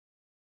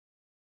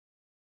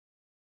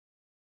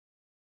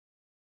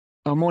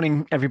Good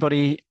morning,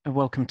 everybody, and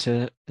welcome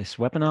to this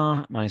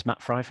webinar. My name is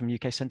Matt Fry from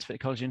UK Centre for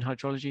Ecology and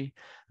Hydrology,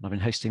 and I've been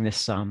hosting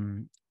this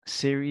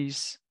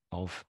series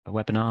of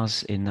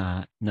webinars in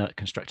NERC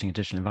Constructing a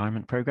Digital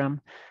Environment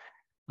programme.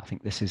 I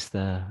think this is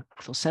the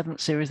seventh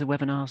series of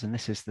webinars, and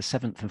this is the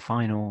seventh and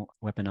final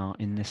webinar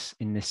in this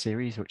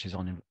series, which is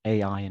on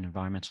AI and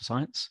environmental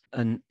science.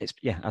 And it's,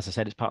 as I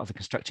said, it's part of the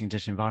Constructing a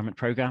Digital Environment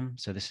program.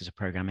 So this is a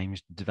program aimed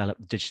to develop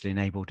a digitally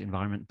enabled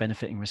environment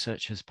benefiting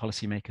researchers,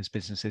 policymakers,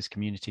 businesses,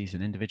 communities,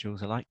 and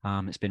individuals alike.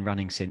 It's been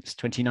running since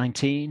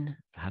 2019.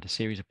 Had a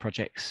series of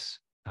projects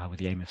with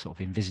the aim of sort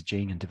of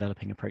envisaging and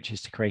developing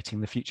approaches to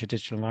creating the future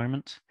digital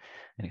environment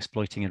and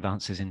exploiting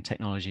advances in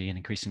technology and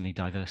increasingly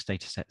diverse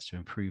data sets to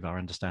improve our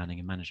understanding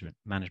and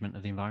management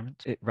of the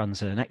environment. It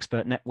runs an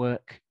expert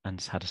network and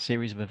has had a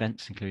series of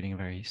events, including a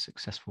very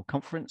successful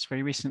conference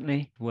very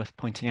recently. Worth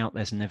pointing out,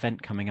 there's an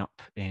event coming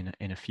up in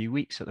a few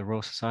weeks at the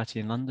Royal Society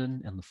in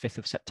London on the 5th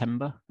of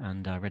September,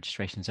 and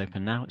registration is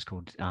open now. It's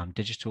called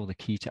Digital, the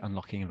Key to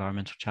Unlocking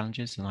Environmental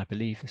Challenges, and I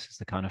believe this is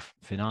the kind of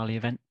finale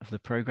event of the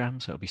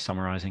program, so it'll be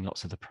summarising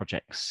lots of the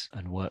projects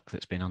and work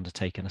that's been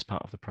undertaken as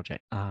part of the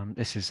project.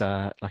 This is,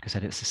 like I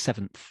said, it's the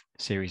seventh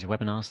series of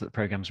webinars that the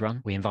program's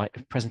run. We invite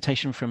a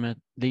presentation from a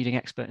leading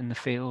expert in the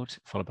field,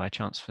 followed by a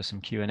chance for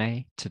some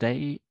Q&A.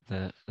 Today,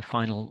 the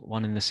final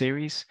one in the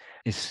series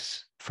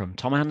is from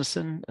Tom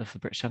Andersson of the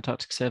British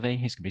Antarctic Survey.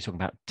 He's going to be talking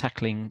about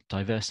tackling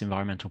diverse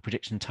environmental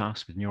prediction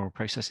tasks with neural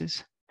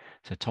processes.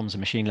 So Tom's a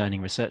machine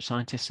learning research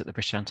scientist at the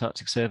British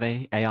Antarctic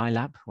Survey AI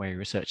Lab, where he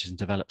researches and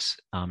develops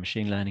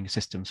machine learning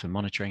systems for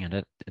monitoring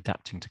and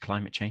adapting to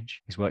climate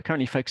change. His work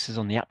currently focuses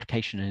on the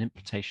application and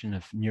implementation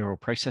of neural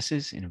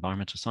processes in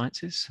environmental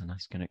sciences, and I'm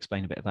going to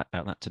explain a bit about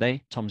that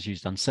today. Tom's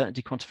used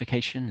uncertainty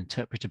quantification,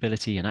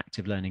 interpretability, and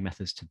active learning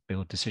methods to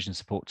build decision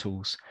support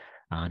tools.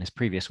 And his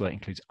previous work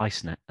includes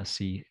IceNet, a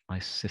sea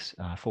ice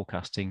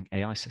forecasting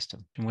AI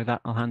system. And with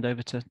that, I'll hand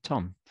over to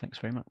Tom. Thanks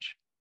very much.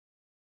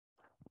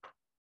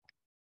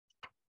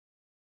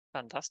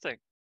 Fantastic.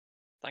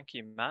 Thank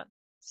you, Matt.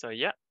 So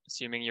yeah,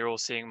 assuming you're all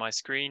seeing my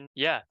screen.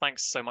 Yeah,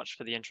 thanks so much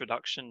for the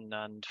introduction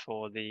and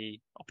for the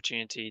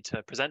opportunity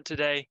to present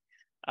today.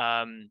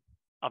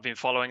 I've been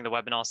following the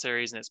webinar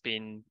series and it's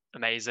been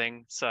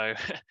amazing. So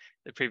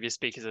the previous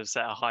speakers have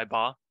set a high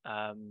bar,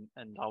 and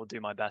I will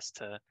do my best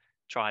to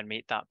try and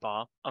meet that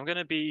bar. I'm going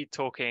to be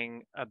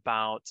talking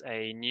about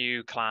a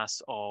new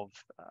class of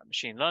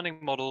machine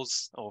learning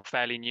models, or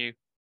fairly new,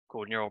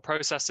 called neural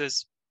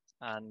processes.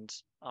 And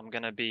I'm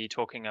going to be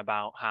talking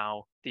about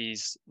how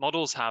these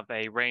models have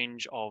a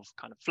range of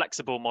kind of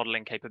flexible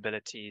modeling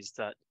capabilities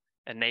that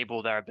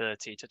enable their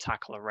ability to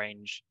tackle a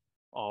range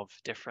of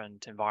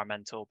different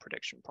environmental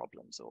prediction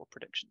problems or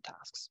prediction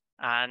tasks.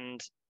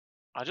 And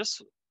I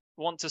just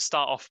want to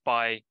start off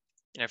by,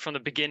 from the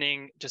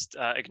beginning, just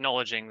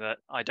acknowledging that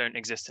I don't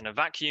exist in a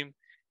vacuum,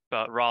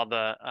 but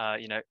rather,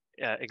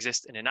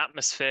 exist in an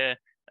atmosphere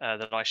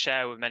that I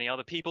share with many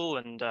other people.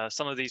 And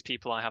some of these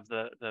people I have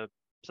the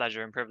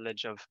pleasure and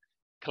privilege of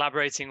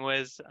collaborating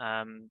with,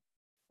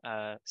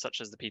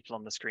 such as the people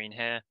on the screen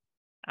here.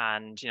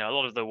 And, a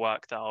lot of the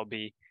work that I'll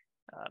be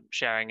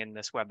sharing in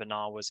this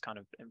webinar was kind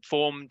of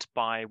informed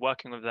by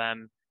working with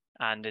them.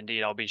 And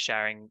indeed, I'll be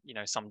sharing,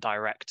 some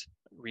direct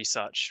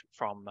research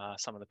from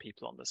some of the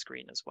people on the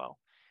screen as well.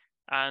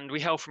 And we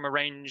hail from a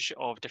range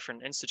of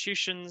different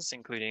institutions,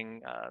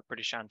 including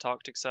British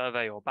Antarctic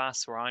Survey, or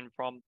BAS, where I'm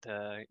from,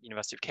 the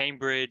University of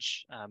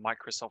Cambridge,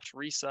 Microsoft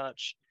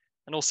Research,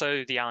 and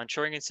also the Alan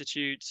Turing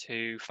Institute,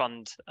 who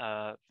fund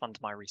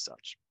my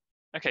research.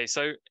 Okay,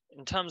 so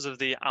in terms of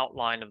the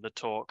outline of the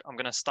talk, I'm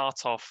going to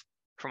start off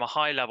from a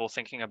high level,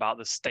 thinking about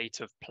the state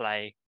of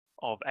play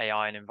of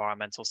AI and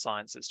environmental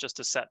sciences, just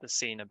to set the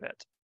scene a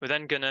bit. We're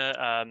then going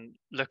to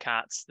look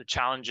at the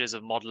challenges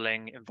of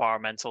modeling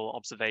environmental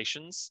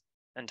observations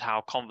and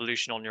how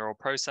convolutional neural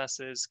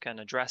processes can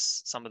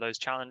address some of those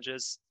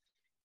challenges.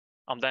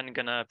 I'm then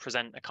going to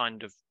present a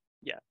kind of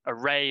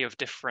array of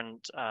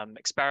different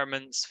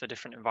experiments for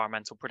different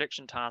environmental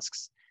prediction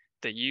tasks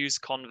that use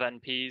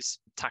conv-NPs,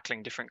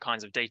 tackling different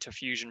kinds of data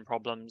fusion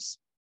problems.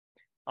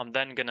 I'm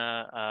then going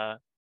to,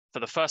 for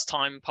the first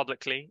time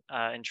publicly,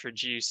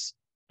 introduce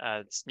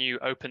this new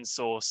open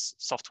source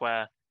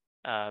software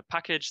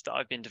package that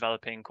I've been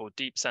developing called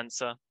Deep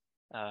Sensor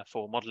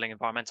for modeling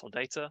environmental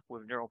data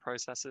with neural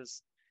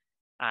processes.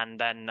 And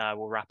then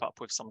we'll wrap up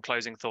with some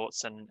closing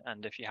thoughts.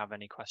 And if you have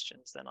any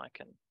questions, then I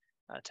can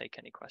take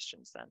any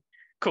questions then.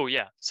 Cool,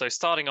 yeah. So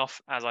starting off,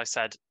 as I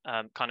said,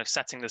 kind of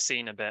setting the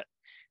scene a bit,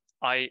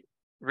 I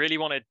really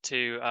wanted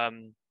to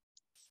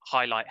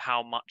highlight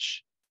how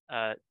much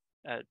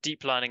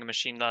deep learning and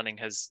machine learning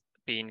has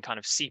been kind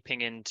of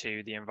seeping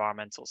into the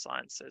environmental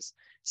sciences.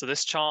 So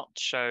this chart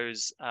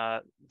shows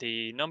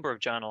the number of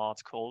journal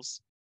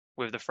articles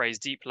with the phrase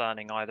deep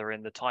learning either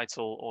in the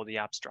title or the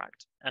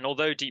abstract. And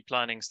although deep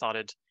learning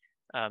started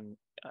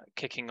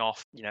kicking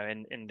off,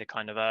 in the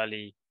kind of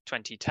early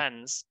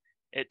 2010s,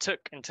 it took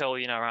until,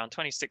 around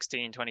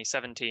 2016,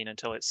 2017,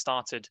 until it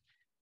started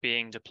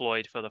being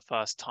deployed for the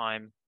first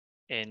time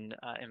in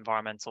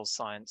environmental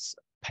science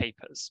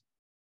papers.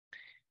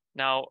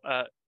 Now,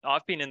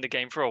 I've been in the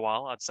game for a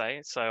while, I'd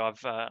say. So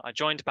I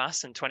joined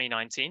BAS in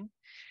 2019.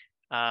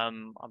 I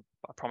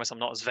promise I'm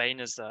not as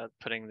vain as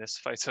putting this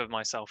photo of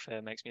myself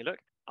here makes me look.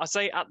 I'd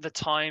say at the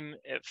time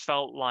it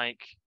felt like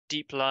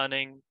deep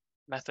learning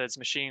methods,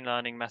 machine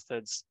learning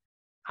methods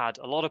had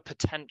a lot of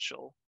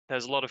potential.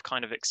 There's a lot of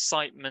kind of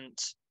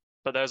excitement,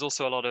 but there's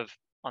also a lot of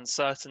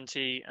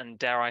uncertainty and,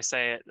 dare I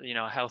say it,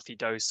 a healthy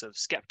dose of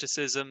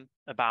skepticism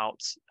about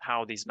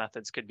how these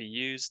methods could be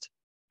used.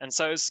 And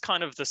so it's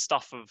kind of the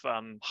stuff of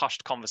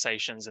hushed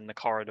conversations in the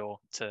corridor,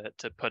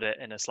 to put it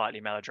in a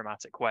slightly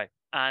melodramatic way.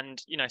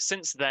 And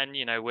since then,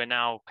 we're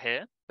now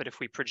here. But if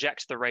we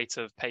project the rate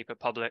of paper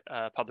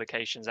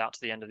publications out to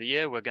the end of the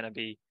year, we're going to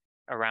be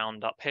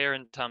around up here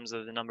in terms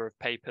of the number of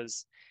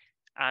papers.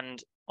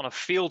 And on a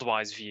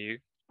field-wise view,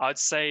 I'd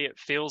say it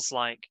feels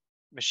like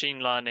machine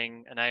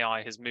learning and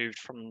AI has moved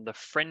from the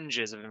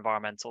fringes of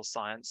environmental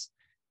science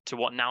to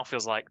what now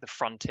feels like the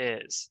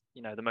frontiers,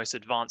 the most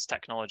advanced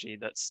technology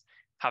that's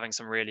having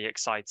some really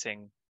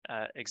exciting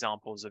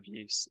examples of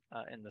use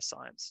in the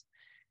science.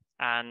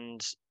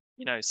 And,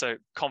 so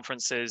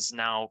conferences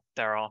now,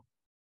 there are,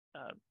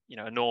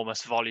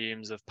 enormous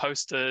volumes of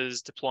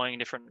posters deploying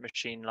different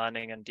machine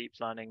learning and deep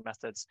learning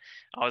methods.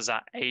 I was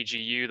at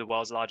AGU, the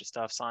world's largest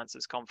earth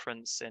sciences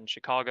conference in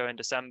Chicago in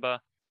December.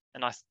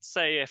 And I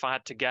say, if I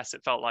had to guess,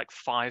 it felt like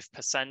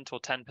 5% or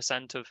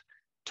 10% of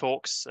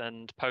talks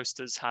and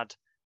posters had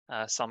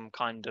some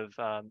kind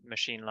of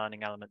machine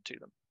learning element to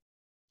them.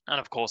 And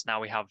of course, now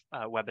we have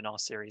webinar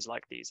series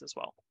like these as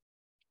well.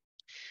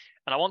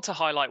 And I want to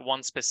highlight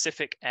one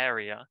specific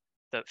area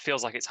that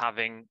feels like it's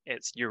having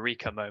its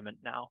eureka moment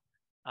now.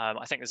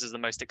 I think this is the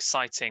most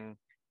exciting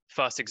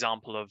first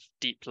example of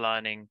deep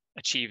learning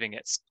achieving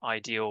its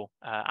ideal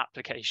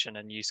application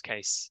and use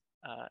case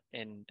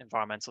in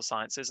environmental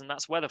sciences, and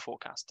that's weather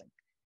forecasting.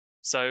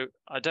 So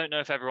I don't know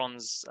if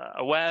everyone's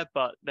aware,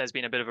 but there's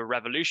been a bit of a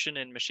revolution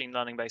in machine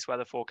learning-based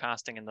weather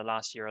forecasting in the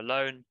last year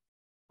alone.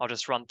 I'll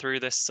just run through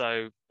this.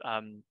 So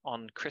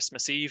on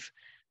Christmas Eve,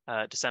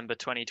 December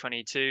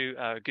 2022,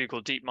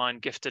 Google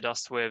DeepMind gifted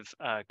us with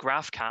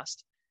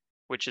GraphCast,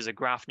 which is a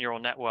graph neural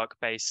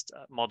network-based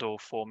model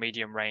for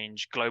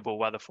medium-range global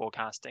weather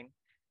forecasting.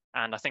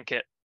 And I think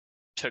it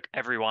took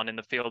everyone in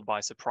the field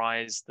by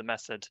surprise. The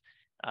method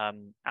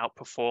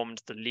outperformed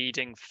the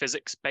leading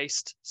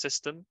physics-based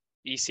system,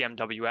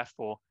 ECMWF,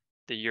 or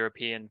the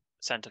European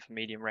Center for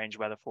Medium-Range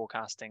Weather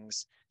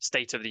Forecasting's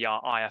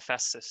state-of-the-art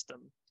IFS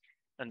system.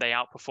 And they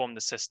outperformed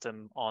the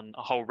system on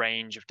a whole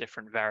range of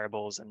different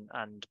variables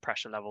and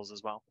pressure levels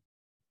as well.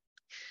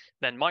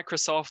 Then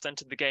Microsoft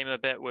entered the game a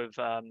bit with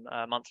a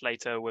month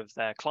later with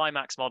their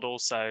Climax model,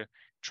 so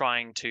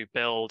trying to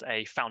build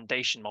a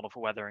foundation model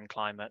for weather and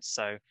climate.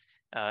 So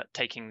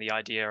taking the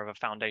idea of a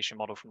foundation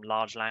model from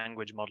large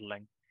language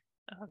modeling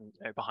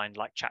behind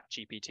like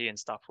ChatGPT and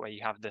stuff, where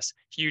you have this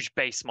huge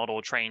base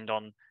model trained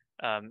on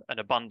an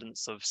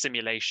abundance of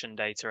simulation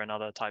data and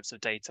other types of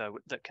data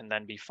that can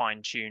then be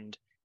fine-tuned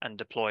and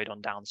deployed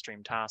on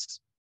downstream tasks.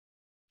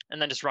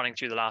 And then just running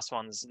through the last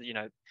ones,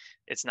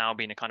 it's now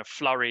been a kind of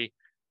flurry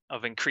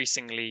of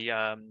increasingly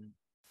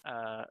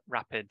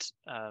rapid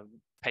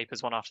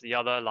papers one after the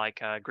other, like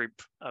a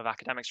group of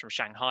academics from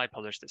Shanghai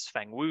published this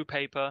Feng Wu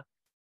paper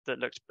that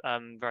looked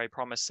very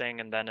promising.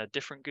 And then a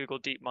different Google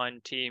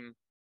DeepMind team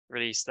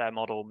released their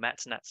model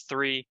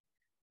MetNet3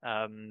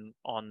 on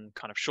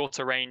kind of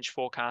shorter range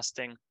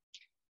forecasting.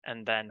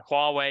 And then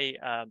Huawei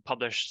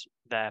published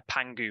their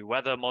Pangu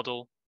weather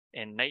model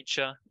in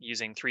Nature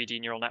using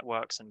 3D neural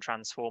networks and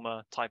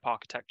transformer type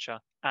architecture.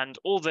 And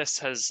all this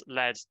has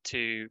led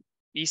to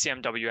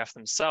ECMWF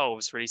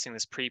themselves releasing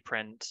this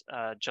preprint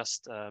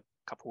just a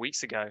couple of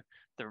weeks ago,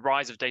 The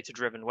Rise of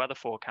Data-Driven Weather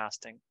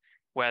Forecasting,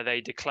 where they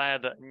declare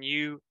that a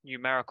new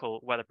numerical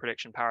weather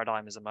prediction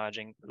paradigm is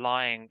emerging,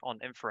 relying on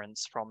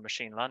inference from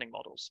machine learning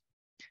models.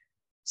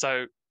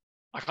 So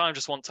I kind of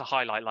just want to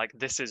highlight, like,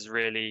 this is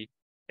really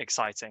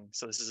exciting.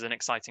 So this is an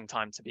exciting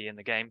time to be in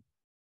the game.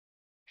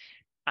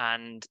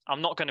 And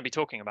I'm not going to be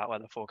talking about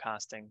weather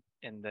forecasting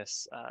in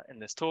this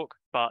talk,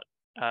 but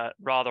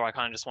rather I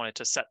kind of just wanted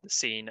to set the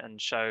scene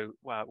and show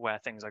where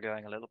things are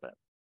going a little bit.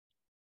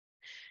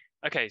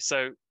 Okay,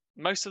 so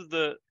most of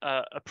the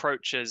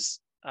approaches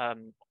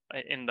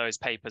in those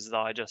papers that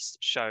I just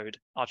showed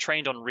are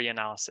trained on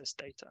reanalysis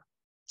data.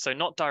 So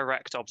not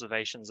direct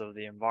observations of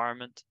the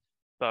environment,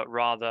 but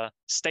rather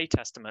state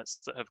estimates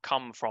that have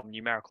come from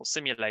numerical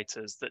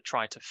simulators that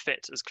try to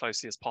fit as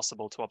closely as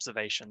possible to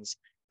observations,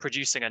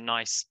 producing a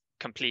nice,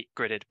 complete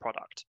gridded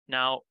product.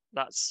 Now,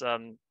 that's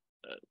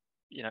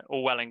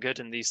all well and good,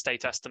 and these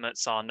state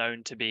estimates are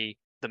known to be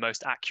the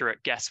most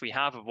accurate guess we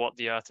have of what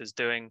the Earth is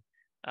doing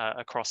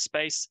across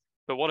space.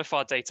 But what if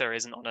our data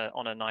isn't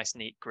on a nice,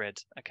 neat grid?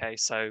 Okay,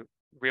 so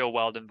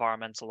real-world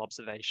environmental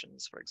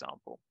observations, for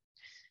example.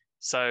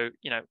 So,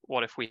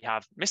 what if we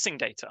have missing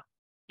data,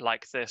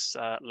 like this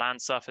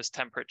land surface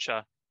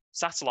temperature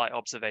satellite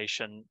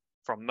observation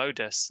from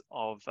MODIS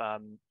of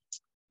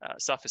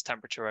surface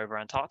temperature over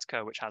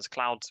Antarctica, which has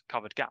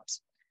cloud-covered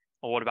gaps?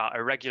 Or what about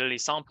irregularly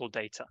sampled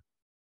data?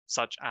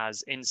 such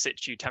as in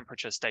situ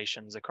temperature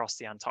stations across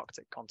the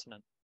Antarctic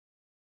continent.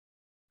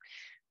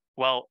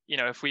 Well,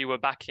 if we were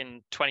back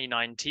in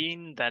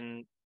 2019,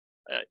 then,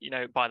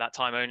 by that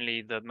time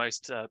only the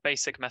most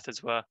basic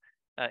methods were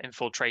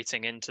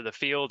infiltrating into the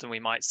field. And we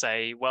might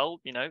say,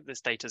 well,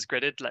 this data is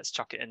gridded. Let's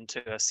chuck it into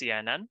a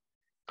CNN,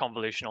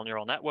 convolutional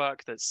neural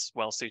network that's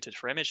well suited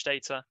for image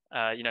data.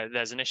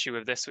 There's an issue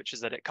with this, which is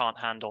that it can't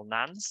handle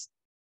nans.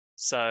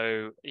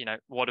 So,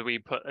 what do we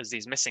put as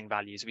these missing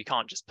values? We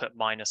can't just put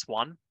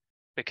 -1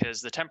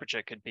 because the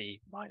temperature could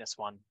be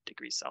 -1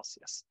 degrees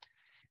Celsius,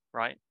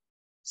 right?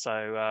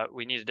 So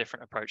we need a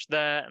different approach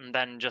there. And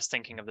then just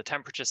thinking of the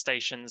temperature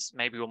stations,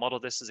 maybe we'll model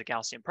this as a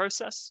Gaussian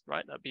process,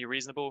 right? That'd be a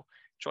reasonable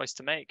choice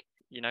to make.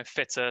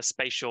 Fit a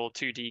spatial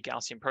 2D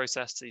Gaussian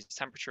process to these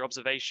temperature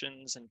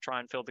observations and try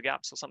and fill the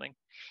gaps or something.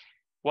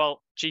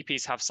 Well,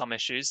 GPs have some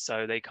issues,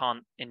 so they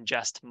can't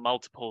ingest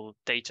multiple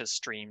data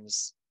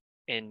streams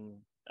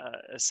in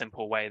a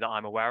simple way that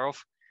I'm aware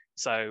of.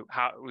 So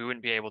we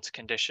wouldn't be able to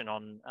condition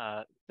on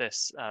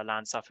this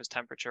land surface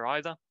temperature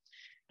either.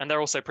 And they're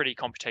also pretty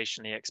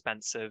computationally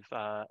expensive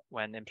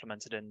when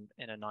implemented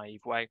in a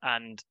naive way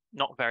and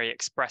not very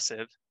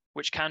expressive,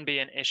 which can be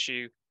an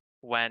issue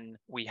when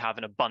we have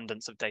an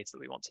abundance of data that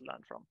we want to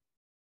learn from.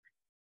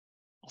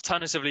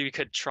 Alternatively, we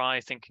could try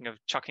thinking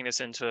of chucking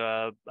this into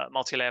a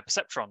multi-layer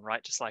perceptron,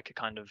 right? Just like a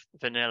kind of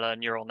vanilla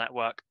neural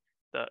network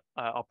that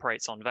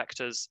operates on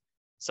vectors.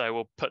 So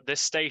we'll put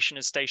this station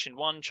as station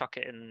 1, chuck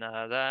it in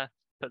there.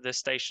 Put this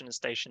station as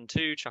station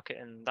 2, chuck it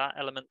in that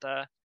element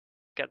there.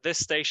 Get this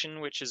station,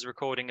 which is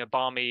recording a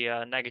balmy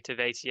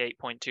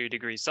 -88.2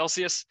 degrees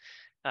Celsius,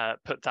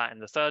 put that in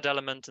the third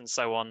element, and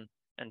so on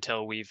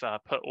until we've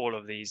put all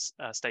of these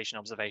station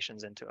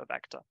observations into a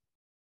vector.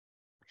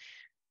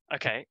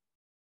 Okay,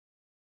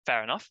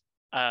 fair enough.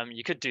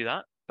 You could do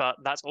that, but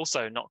that's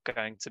also not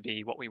going to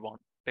be what we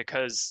want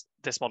because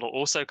this model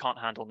also can't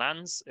handle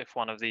nans if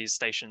one of these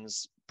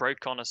stations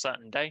broke on a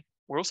certain day.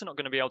 We're also not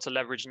going to be able to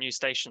leverage new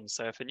stations.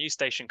 So if a new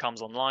station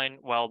comes online,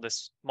 well,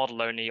 this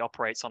model only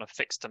operates on a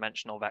fixed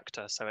dimensional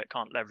vector, so it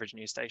can't leverage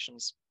new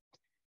stations.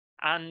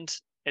 And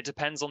it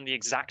depends on the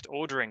exact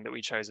ordering that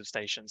we chose of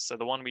stations. So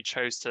the one we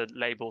chose to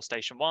label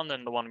station 1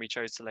 and the one we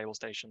chose to label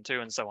station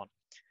 2 and so on.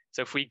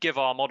 So if we give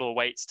our model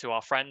weights to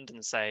our friend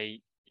and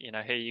say,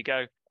 here you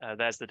go,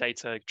 there's the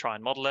data, try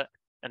and model it,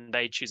 and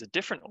they choose a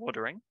different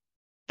ordering,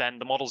 then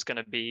the model's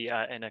going to be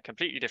in a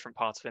completely different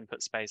part of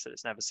input space that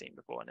it's never seen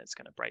before, and it's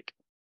going to break.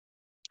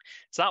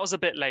 So that was a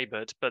bit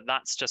labored, but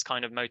that's just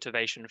kind of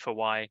motivation for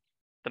why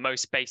the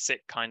most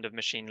basic kind of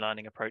machine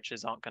learning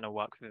approaches aren't going to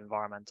work with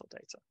environmental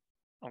data.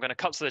 I'm going to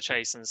cut to the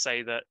chase and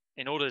say that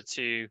in order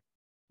to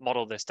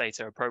model this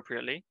data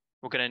appropriately,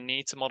 we're going to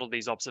need to model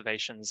these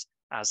observations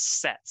as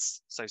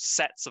sets. So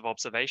sets of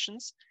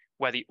observations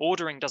where the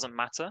ordering doesn't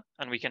matter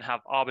and we can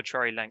have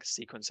arbitrary length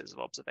sequences of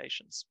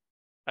observations.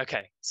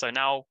 Okay, so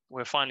now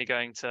we're finally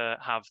going to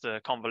have the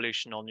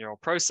convolutional neural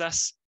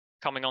process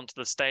coming onto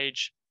the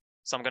stage.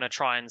 So I'm going to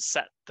try and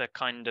set the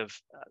kind of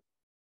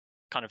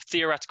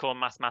theoretical and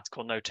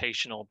mathematical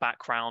notational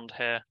background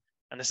here.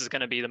 And this is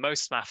going to be the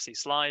most mathsy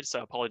slide,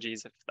 so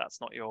apologies if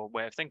that's not your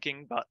way of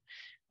thinking, but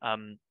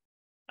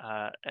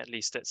at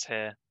least it's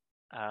here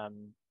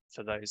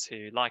for those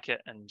who like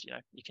it. And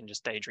you can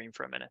just daydream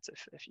for a minute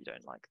if you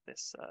don't like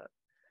this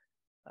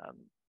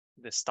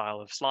this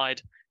style of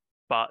slide.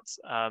 But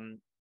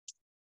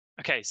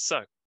okay,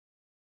 so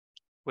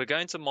we're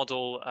going to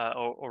model,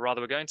 or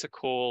rather, we're going to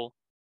call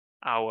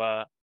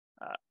our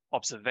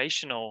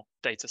observational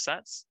data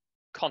sets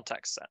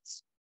context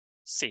sets,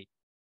 C.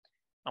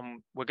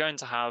 And we're going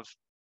to have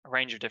a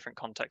range of different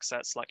context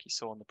sets like you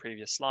saw on the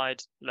previous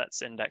slide.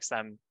 Let's index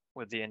them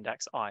with the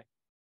index I.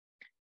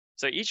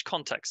 So each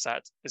context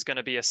set is going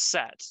to be a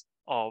set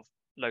of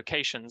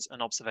locations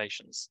and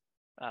observations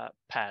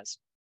pairs.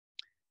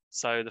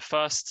 So the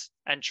first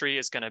entry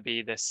is going to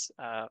be this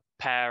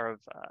pair of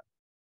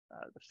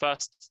the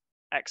first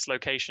X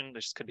location,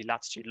 which could be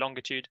latitude,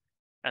 longitude,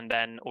 and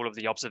then all of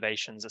the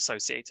observations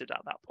associated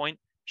at that point,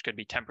 which could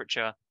be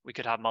temperature. We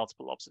could have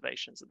multiple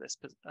observations at this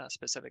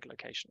specific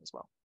location as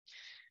well.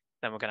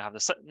 Then we're going to have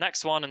the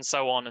next one and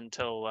so on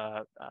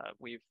until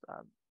we've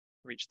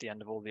reached the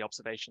end of all the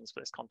observations for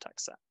this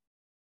context set.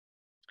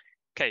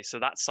 Okay, so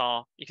that's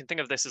you can think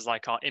of this as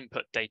like our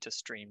input data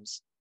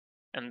streams.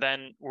 And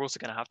then we're also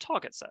going to have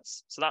target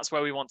sets. So that's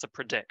where we want to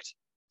predict.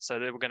 So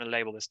we're going to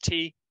label this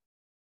T,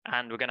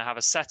 and we're going to have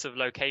a set of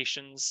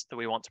locations that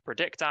we want to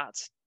predict at,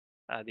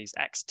 these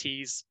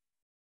XTs.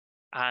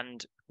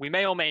 And we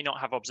may or may not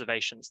have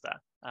observations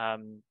there.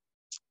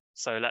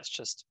 So let's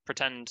just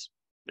pretend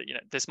that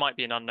this might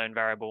be an unknown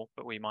variable,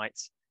 but we might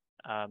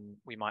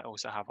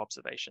also have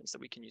observations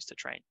that we can use to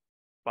train.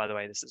 By the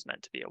way, this is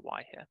meant to be a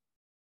Y here.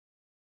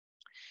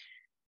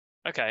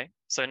 Okay,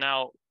 so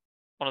now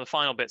one of the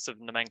final bits of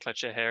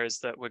nomenclature here is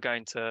that we're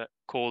going to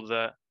call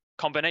the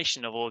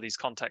combination of all these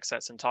context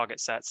sets and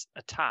target sets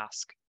a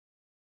task.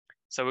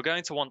 So we're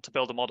going to want to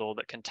build a model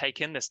that can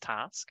take in this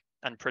task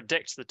and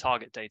predict the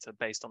target data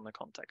based on the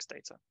context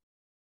data.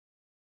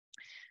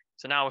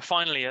 So now we're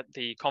finally at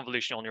the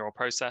convolutional neural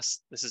process.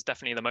 This is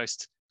definitely the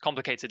most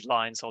complicated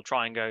line, so I'll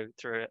try and go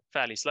through it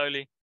fairly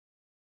slowly.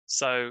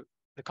 So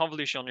the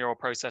convolutional neural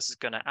process is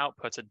going to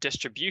output a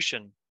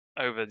distribution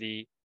over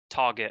the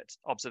target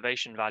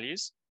observation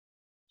values,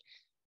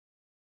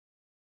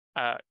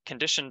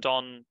 conditioned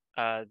on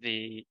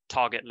the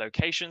target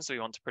locations we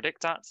want to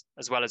predict at,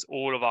 as well as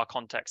all of our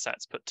context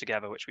sets put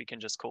together, which we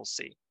can just call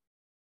C.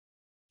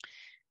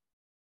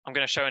 I'm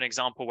going to show an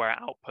example where it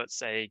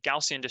outputs a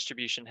Gaussian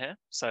distribution here.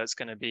 So it's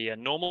going to be a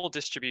normal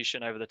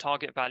distribution over the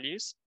target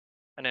values.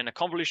 And in a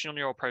convolutional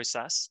neural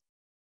process,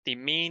 the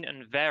mean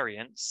and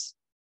variance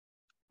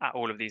at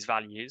all of these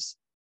values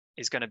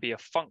is going to be a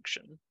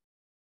function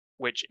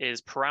which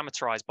is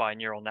parameterized by a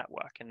neural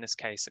network. In this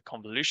case, a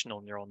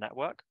convolutional neural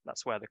network.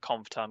 That's where the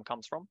conv term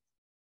comes from.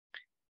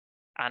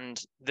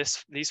 And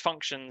these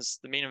functions,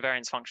 the mean and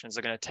variance functions,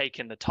 are going to take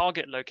in the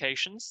target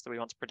locations that we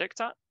want to predict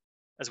at,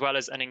 as well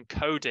as an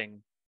encoding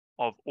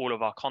of all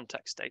of our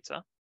context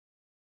data.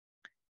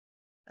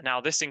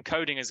 Now, this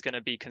encoding is going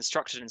to be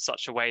constructed in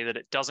such a way that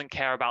it doesn't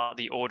care about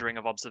the ordering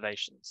of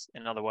observations.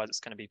 In other words, it's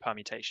going to be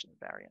permutation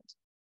invariant.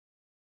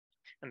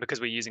 And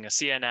because we're using a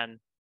CNN,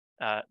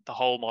 the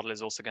whole model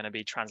is also going to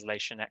be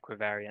translation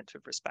equivariant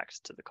with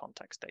respect to the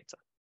context data.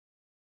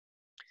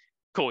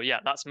 Cool, yeah,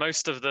 that's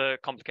most of the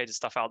complicated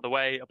stuff out of the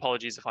way.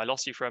 Apologies if I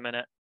lost you for a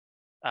minute.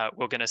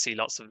 We're going to see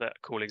lots of the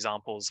cool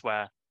examples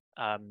where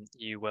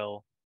you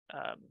will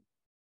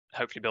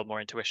hopefully build more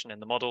intuition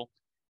in the model.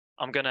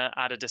 I'm going to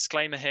add a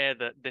disclaimer here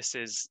that this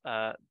is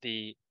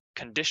the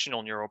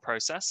conditional neural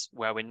process,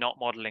 where we're not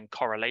modeling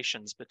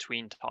correlations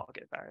between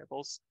target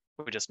variables.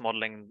 We're just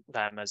modeling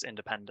them as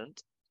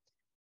independent.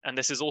 And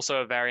this is also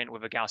a variant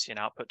with a Gaussian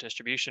output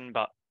distribution,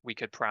 but we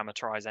could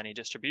parameterize any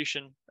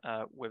distribution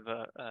with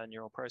a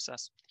neural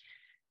process.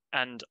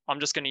 And I'm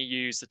just going to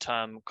use the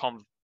term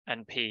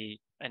conv-NP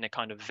in a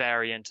kind of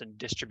variant and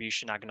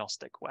distribution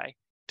agnostic way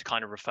to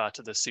kind of refer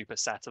to the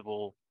superset of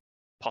all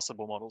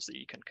possible models that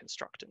you can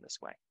construct in this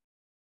way.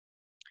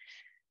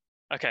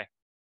 Okay,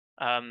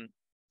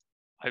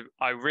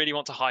 I really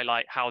want to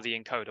highlight how the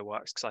encoder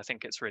works because I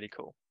think it's really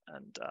cool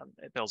and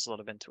it builds a lot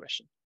of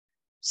intuition.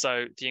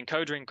 So the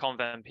encoder in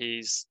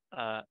conv-NPs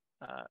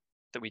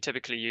that we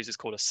typically use is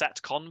called a set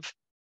conv.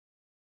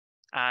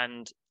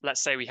 And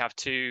let's say we have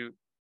two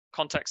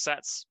context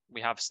sets.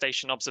 We have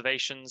station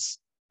observations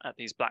at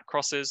these black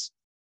crosses.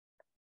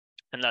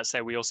 And let's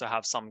say we also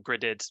have some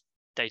gridded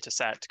data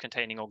set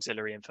containing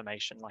auxiliary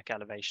information like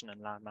elevation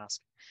and landmass.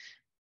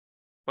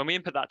 When we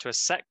input that to a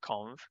set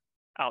conv,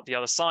 out the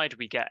other side,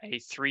 we get a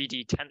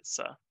 3D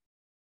tensor,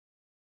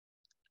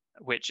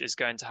 which is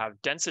going to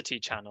have density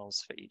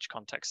channels for each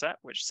context set,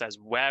 which says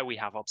where we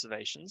have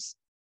observations.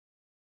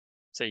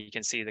 So you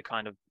can see the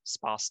kind of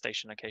sparse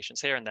station locations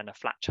here, and then a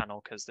flat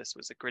channel because this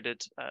was a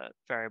gridded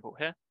variable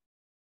here.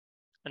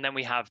 And then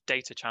we have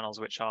data channels,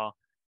 which are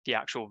the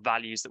actual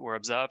values that were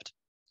observed.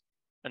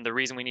 And the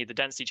reason we need the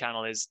density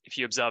channel is if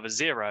you observe a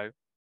 0,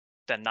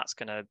 then that's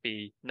going to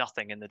be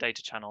nothing in the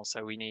data channel.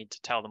 So we need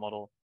to tell the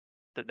model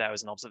that there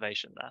was an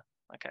observation there.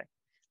 Okay.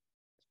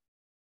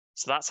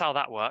 So that's how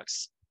that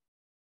works.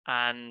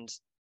 And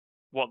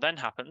what then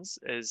happens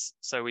is,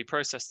 so we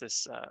process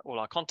this, all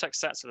our context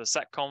sets with a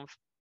set conv.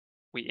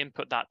 We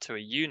input that to a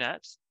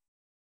UNet,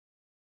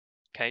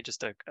 okay,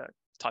 just a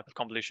type of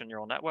convolutional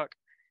neural network,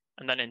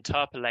 and then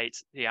interpolate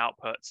the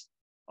output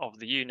of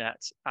the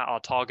UNet at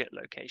our target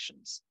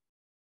locations.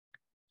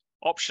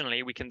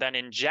 Optionally, we can then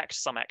inject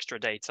some extra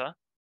data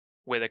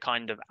with a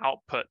kind of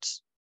output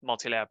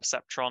multi-layer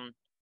perceptron.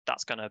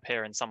 That's going to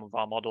appear in some of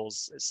our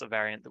models. It's a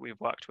variant that we've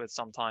worked with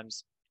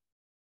sometimes.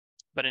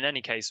 But in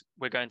any case,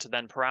 we're going to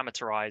then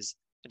parameterize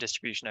the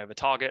distribution over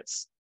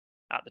targets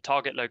at the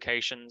target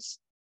locations.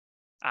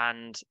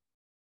 And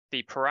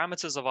the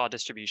parameters of our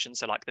distribution,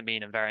 so like the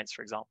mean and variance,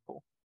 for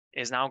example,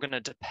 is now going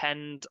to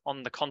depend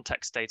on the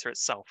context data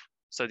itself.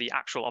 So the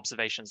actual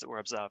observations that were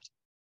observed.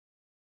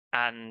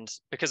 And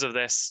because of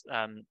this,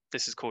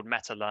 this is called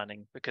meta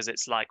learning, because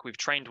it's like we've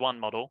trained one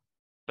model,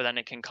 but then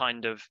it can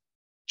kind of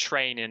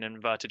train in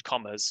inverted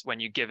commas when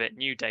you give it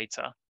new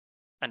data,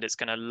 and it's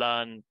going to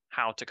learn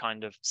how to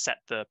kind of set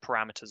the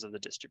parameters of the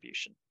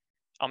distribution.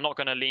 I'm not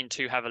going to lean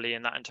too heavily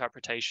in that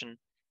interpretation,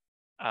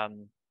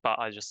 but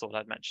I just thought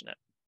I'd mention it.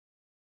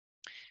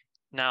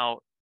 Now,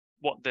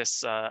 what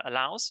this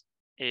allows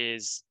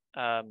is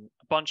a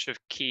bunch of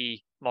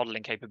key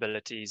modeling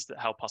capabilities that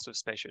help us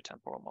with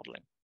spatiotemporal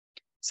modeling.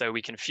 So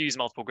we can fuse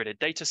multiple gridded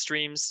data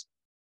streams.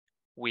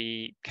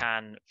 We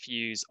can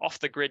fuse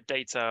off-the-grid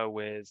data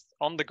with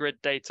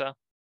on-the-grid data.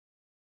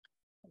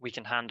 We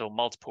can handle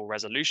multiple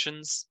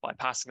resolutions by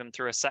passing them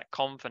through a set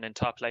conv and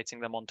interpolating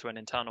them onto an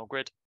internal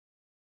grid.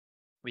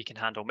 We can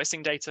handle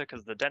missing data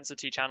because of the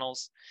density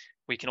channels.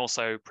 We can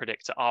also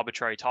predict at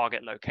arbitrary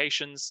target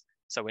locations.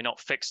 So we're not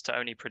fixed to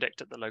only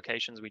predict at the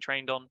locations we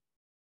trained on.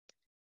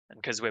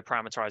 And because we're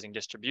parameterizing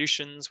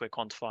distributions, we're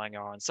quantifying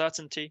our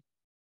uncertainty.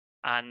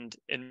 And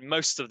in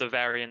most of the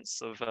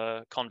variants of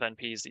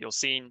conv-NPs that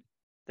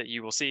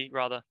you will see,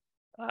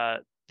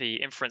 the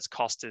inference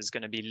cost is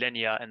going to be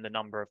linear in the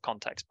number of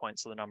context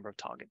points or the number of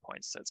target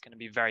points. So it's going to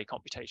be very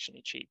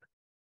computationally cheap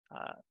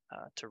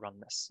to run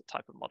this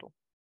type of model.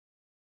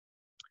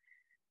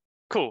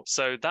 Cool,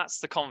 so that's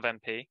the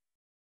conv-NP.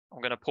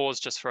 I'm going to pause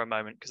just for a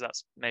moment because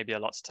that's maybe a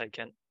lot to take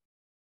in.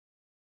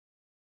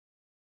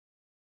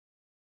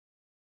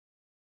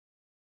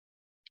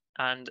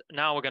 And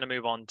now we're going to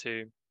move on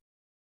to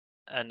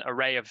an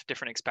array of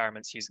different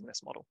experiments using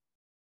this model.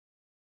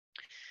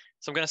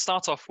 So I'm going to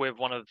start off with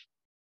one of,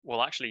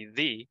 well, actually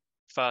the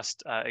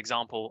first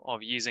example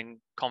of using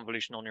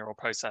convolutional neural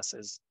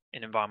processes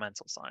in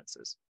environmental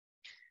sciences.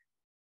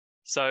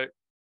 So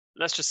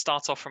let's just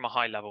start off from a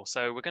high level.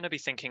 So we're going to be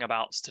thinking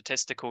about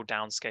statistical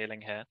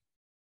downscaling here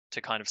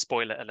to kind of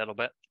spoil it a little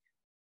bit.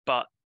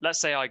 But let's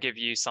say I give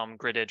you some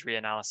gridded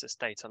reanalysis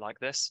data like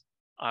this.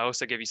 I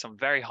also give you some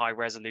very high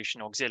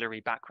resolution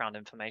auxiliary background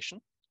information.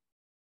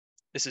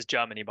 This is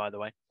Germany, by the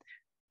way.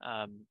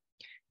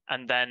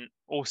 And then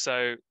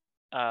also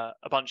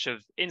a bunch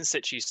of in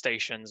situ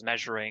stations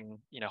measuring,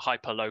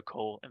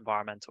 hyperlocal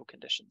environmental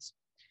conditions.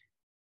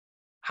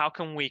 How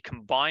can we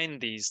combine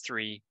these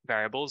three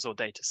variables or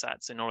data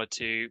sets in order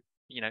to,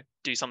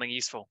 do something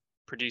useful,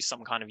 produce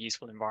some kind of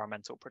useful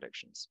environmental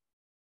predictions?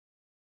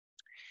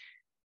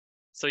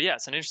 So yeah,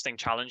 it's an interesting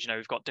challenge.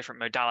 We've got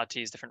different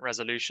modalities, different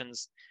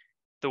resolutions.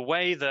 The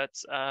way that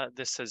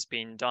this has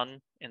been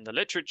done in the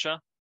literature,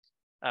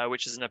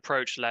 which is an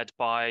approach led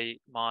by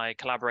my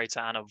collaborator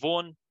Anna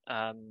Vaughan,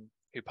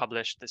 who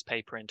published this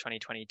paper in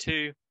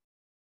 2022.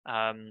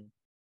 I'm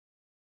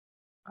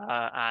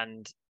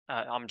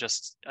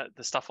just,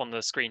 the stuff on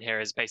the screen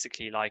here is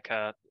basically like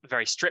a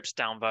very stripped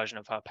down version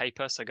of her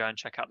paper. So go and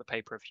check out the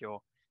paper if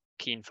you're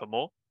keen for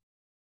more.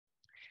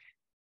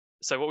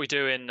 So what we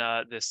do in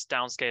this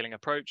downscaling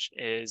approach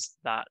is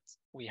that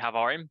we have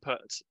our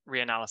input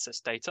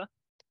reanalysis data.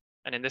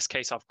 And in this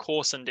case, I've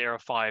coarsened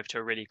ERA5 to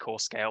a really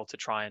coarse scale to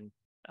try and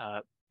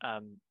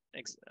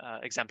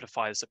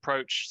exemplify this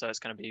approach. So it's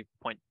going to be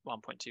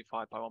 1.25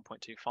 by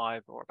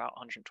 1.25 or about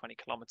 120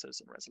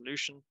 kilometers in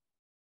resolution.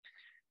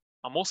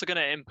 I'm also going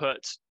to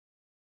input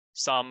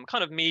some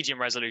kind of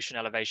medium resolution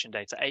elevation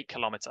data, 8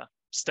 kilometer,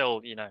 still,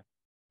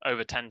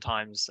 over 10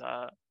 times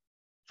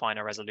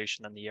finer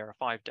resolution than the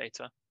ERA5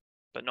 data,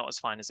 but not as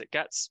fine as it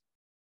gets.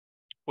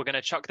 We're going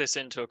to chuck this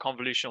into a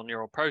convolutional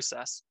neural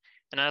process.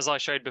 And as I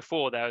showed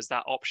before, there was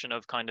that option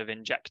of kind of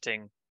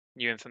injecting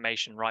new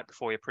information right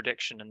before your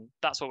prediction. And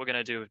that's what we're going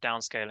to do with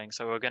downscaling.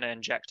 So we're going to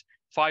inject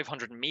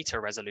 500-meter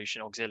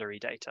resolution auxiliary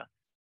data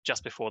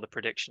just before the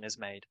prediction is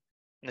made.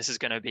 And this is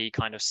going to be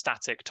kind of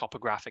static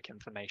topographic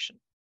information.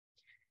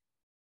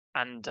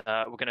 And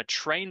we're going to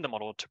train the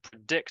model to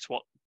predict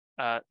what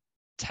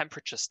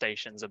temperature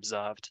stations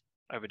observed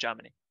over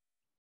Germany.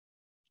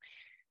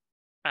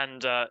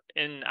 And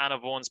in Anna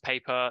Vaughan's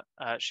paper,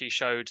 she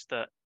showed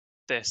that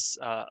this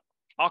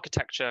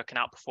architecture can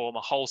outperform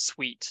a whole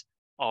suite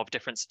of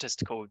different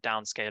statistical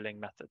downscaling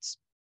methods.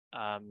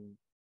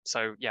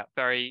 So yeah,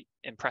 very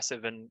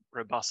impressive and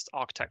robust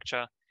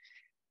architecture.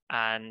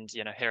 And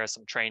here are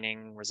some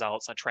training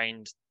results. I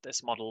trained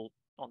this model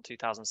on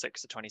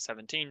 2006 to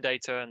 2017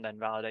 data and then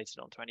validated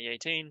on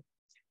 2018.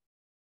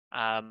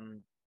 I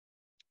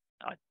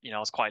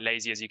was quite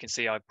lazy, as you can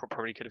see. I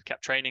probably could have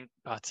kept training,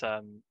 but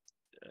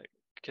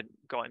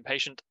got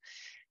impatient.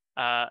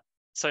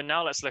 So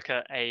now let's look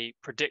at a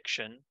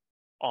prediction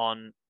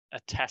on a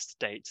test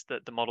date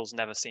that the model's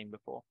never seen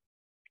before.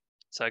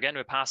 So again,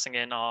 we're passing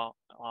in our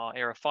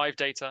ERA5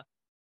 data,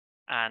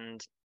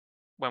 and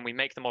when we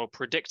make the model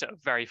predict at a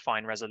very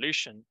fine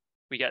resolution,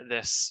 we get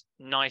this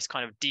nice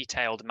kind of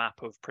detailed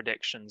map of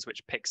predictions,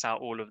 which picks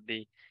out all of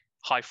the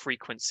high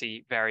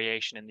frequency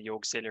variation in the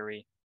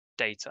auxiliary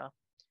data.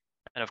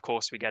 And of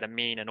course, we get a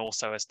mean and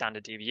also a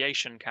standard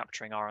deviation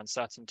capturing our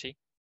uncertainty.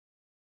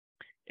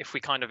 If we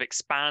kind of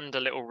expand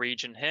a little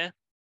region here,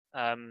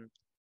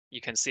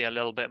 you can see a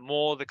little bit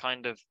more the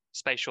kind of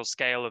spatial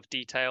scale of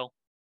detail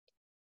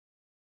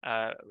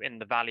in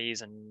the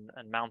valleys and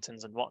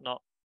mountains and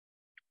whatnot.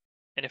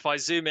 And if I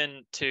zoom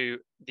in to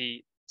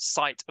the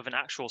site of an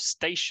actual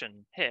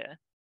station here,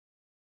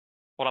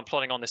 what I'm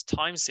plotting on this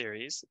time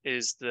series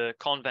is the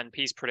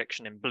conv-NP's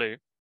prediction in blue,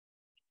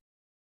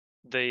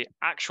 the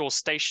actual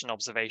station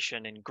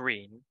observation in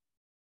green,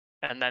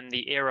 and then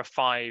the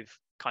ERA5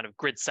 kind of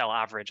grid cell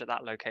average at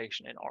that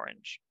location in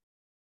orange.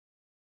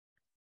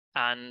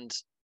 And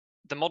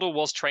the model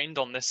was trained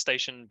on this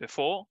station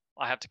before.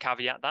 I have to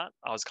caveat that.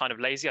 I was kind of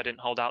lazy. I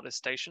didn't hold out this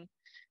station.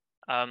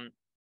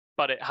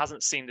 But it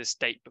hasn't seen this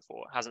date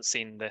before. It hasn't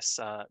seen this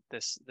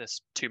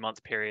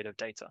 2-month period of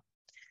data.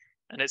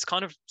 And it's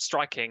kind of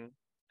striking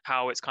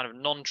how it's kind of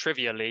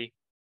non-trivially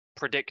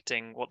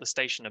predicting what the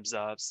station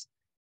observes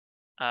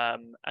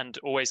and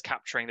always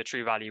capturing the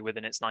true value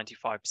within its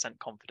 95%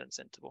 confidence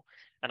interval.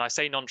 And I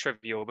say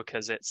non-trivial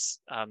because it's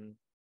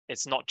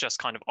not just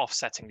kind of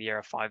offsetting the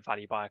ERA5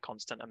 value by a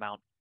constant amount.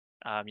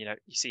 You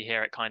see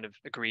here it kind of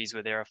agrees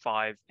with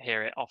ERA5.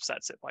 Here it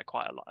offsets it by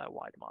quite a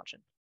wide margin.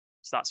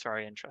 So that's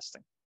very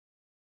interesting.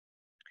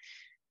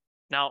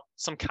 Now,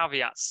 some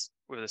caveats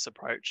with this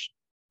approach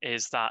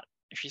is that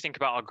if you think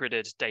about our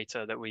gridded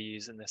data that we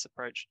use in this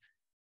approach,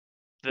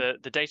 the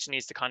data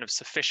needs to kind of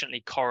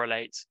sufficiently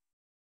correlate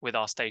with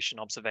our station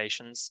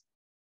observations,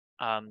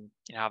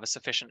 have a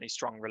sufficiently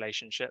strong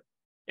relationship.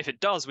 If it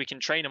does, we can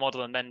train a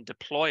model and then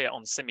deploy it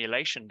on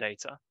simulation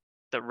data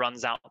that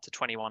runs out to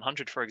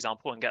 2100, for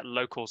example, and get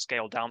local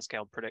scale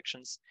downscale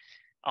predictions.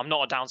 I'm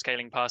not a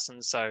downscaling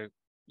person, so,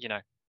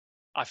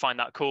 I find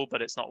that cool,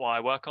 but it's not what I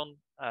work on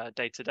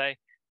day to day.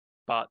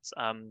 But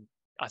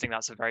I think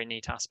that's a very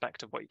neat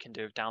aspect of what you can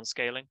do with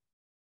downscaling,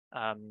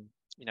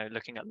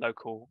 looking at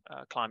local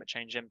climate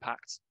change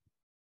impacts.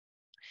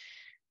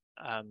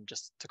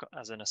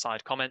 As an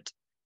aside comment.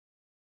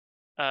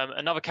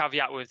 Another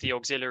caveat with the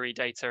auxiliary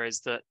data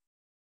is that,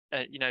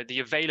 the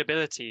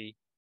availability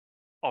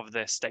of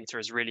this data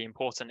is really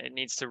important. It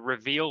needs to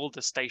reveal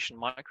the station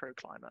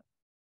microclimate.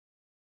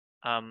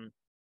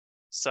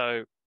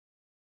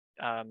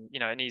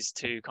 It needs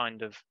to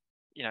kind of,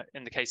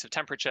 in the case of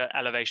temperature,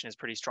 elevation is a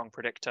pretty strong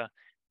predictor.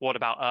 What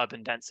about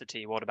urban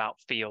density? What about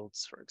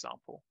fields, for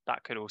example?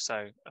 That could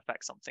also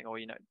affect something, or,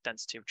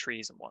 density of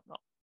trees and whatnot.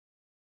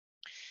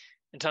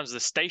 In terms of the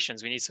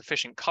stations, we need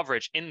sufficient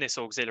coverage in this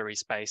auxiliary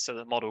space so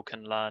the model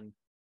can learn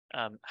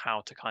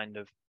how to kind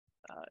of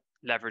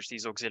leverage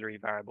these auxiliary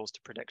variables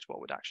to predict what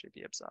would actually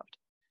be observed.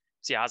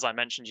 So yeah, as I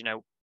mentioned,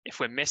 if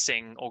we're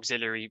missing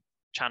auxiliary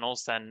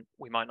channels, then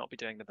we might not be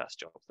doing the best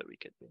job that we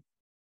could be.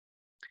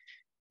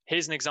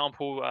 Here's an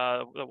example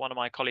that one of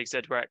my colleagues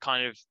did where it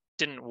kind of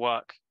didn't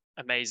work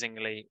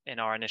amazingly in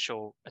our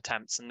initial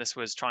attempts. And this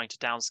was trying to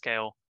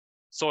downscale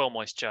soil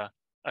moisture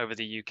over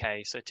the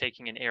UK. So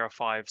taking in ERA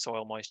 5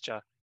 soil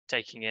moisture,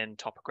 taking in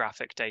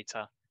topographic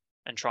data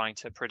and trying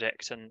to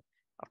predict. And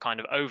I've kind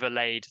of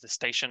overlaid the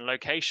station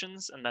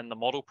locations and then the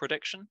model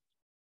prediction.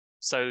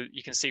 So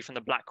you can see from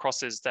the black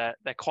crosses they're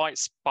quite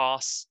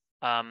sparse,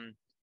 and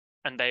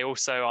they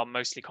also are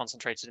mostly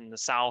concentrated in the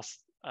south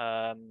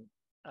of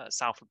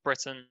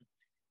Britain,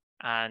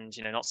 and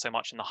not so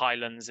much in the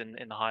highlands, in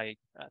the high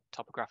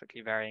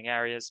topographically varying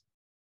areas.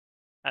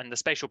 And the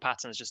spatial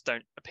patterns just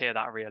don't appear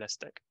that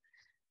realistic.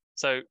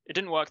 So it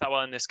didn't work that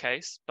well in this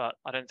case, but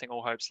I don't think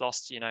all hope's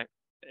lost.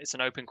 It's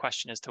an open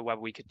question as to whether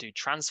we could do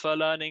transfer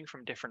learning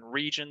from different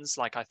regions.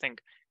 Like I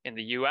think in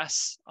the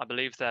US, I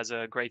believe there's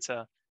a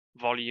greater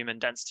volume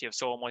and density of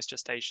soil moisture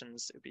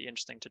stations. It'd be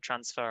interesting to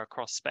transfer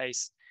across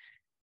space.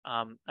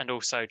 And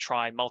also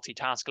try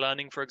multitask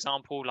learning, for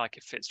example, like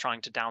if it's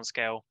trying to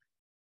downscale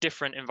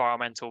different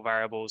environmental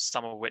variables,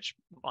 some of which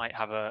might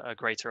have a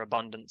greater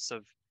abundance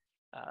of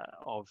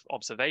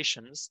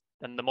observations,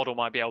 then the model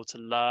might be able to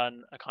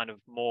learn a kind of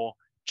more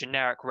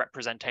generic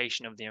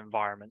representation of the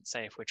environment.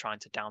 Say if we're trying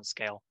to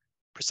downscale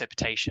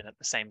precipitation at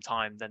the same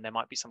time, then there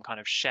might be some kind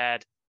of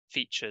shared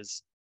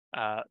features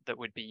that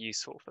would be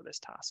useful for this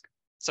task.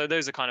 So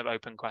those are kind of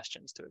open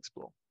questions to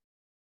explore.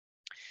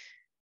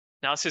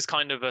 Now, this is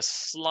kind of a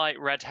slight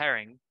red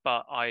herring,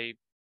 but I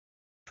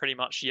pretty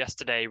much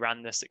yesterday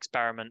ran this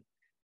experiment,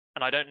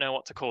 and I don't know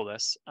what to call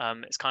this.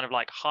 It's kind of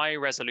like high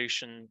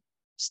resolution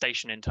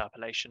station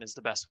interpolation is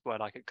the best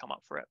word I could come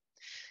up for it.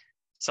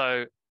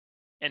 So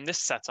in this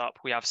setup,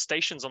 we have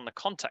stations on the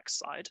context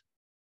side,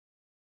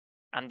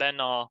 and then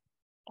our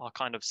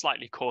kind of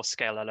slightly coarse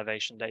scale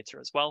elevation data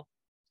as well.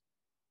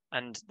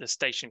 And the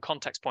station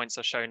context points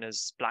are shown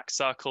as black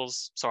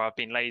circles. Sorry, I've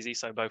been lazy,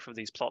 so both of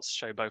these plots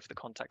show both the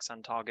context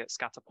and target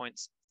scatter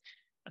points.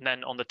 And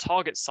then on the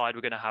target side,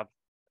 we're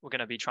going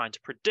to be trying to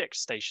predict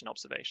station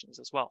observations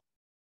as well.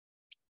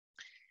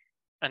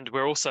 And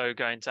we're also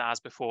going to, as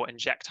before,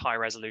 inject high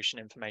resolution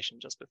information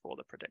just before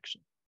the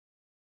prediction.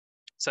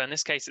 So in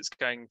this case, it's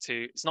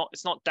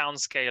not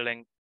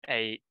downscaling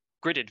a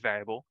gridded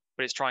variable,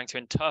 but it's trying to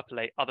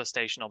interpolate other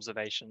station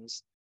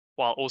observations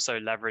while also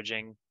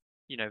leveraging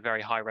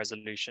very high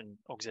resolution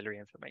auxiliary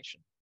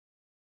information.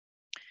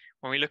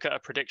 When we look at a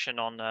prediction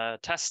on a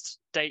test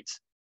date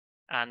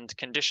and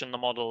condition the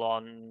model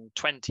on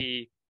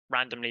 20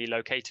 randomly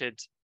located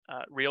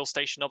real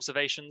station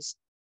observations,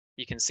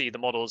 you can see the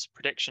model's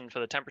prediction for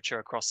the temperature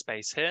across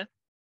space here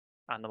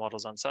and the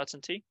model's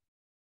uncertainty.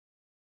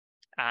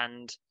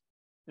 And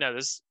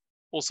there's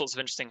all sorts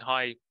of interesting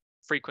high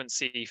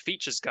frequency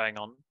features going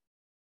on.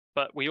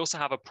 But we also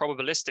have a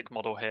probabilistic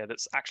model here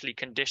that's actually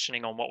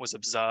conditioning on what was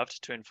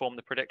observed to inform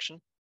the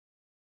prediction.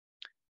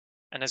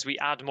 And as we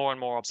add more and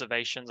more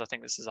observations, I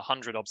think this is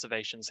 100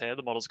 observations here,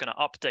 the model's going to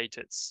update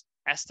its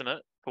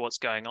estimate for what's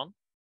going on.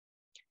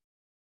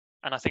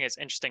 And I think it's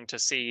interesting to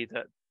see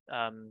that,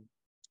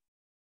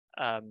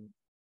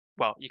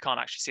 well, you can't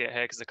actually see it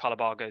here because the color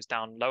bar goes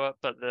down lower,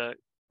 but the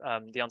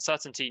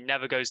uncertainty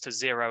never goes to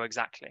 0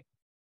 exactly.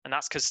 And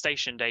that's because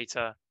station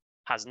data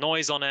has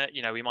noise on it.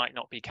 We might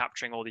not be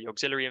capturing all the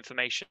auxiliary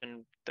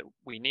information that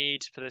we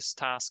need for this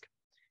task.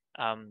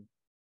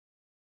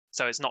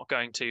 So it's not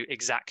going to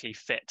exactly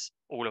fit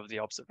all of the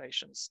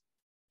observations,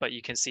 but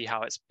you can see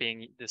how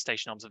the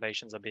station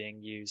observations are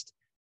being used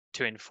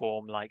to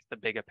inform like the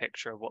bigger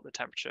picture of what the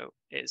temperature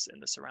is in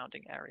the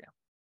surrounding area.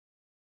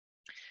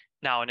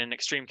 Now, in an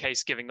extreme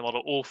case, giving the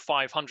model all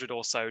 500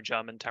 or so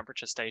German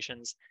temperature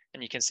stations,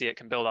 and you can see it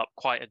can build up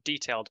quite a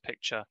detailed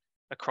picture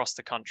across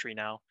the country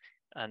now,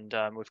 and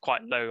with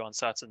quite low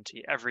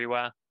uncertainty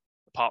everywhere,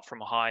 apart from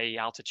high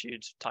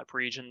altitude type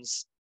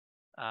regions.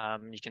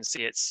 You can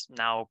see it's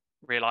now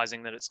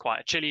realizing that it's quite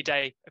a chilly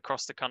day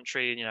across the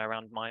country, you know,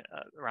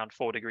 around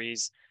 4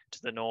 degrees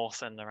to the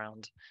north and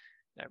around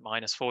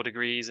 -4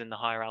 degrees in the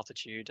higher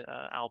altitude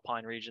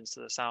alpine regions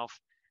to the south.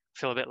 I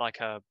feel a bit like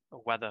a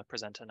weather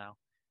presenter now.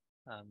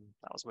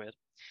 That was weird.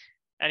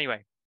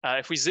 Anyway,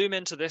 if we zoom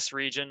into this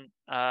region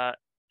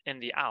in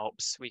the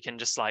Alps, we can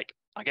just I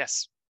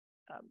guess,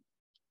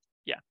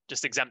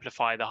 just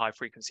exemplify the high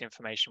frequency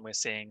information we're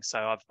seeing.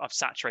 So I've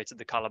saturated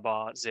the color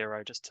bar at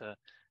 0 just to,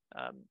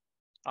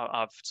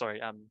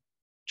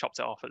 chopped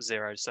it off at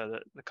 0 so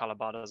that the color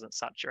bar doesn't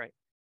saturate.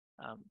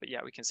 But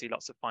yeah, we can see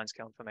lots of fine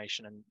scale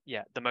information, and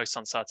yeah, the most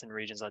uncertain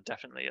regions are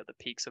definitely at the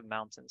peaks of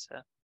mountains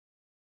here.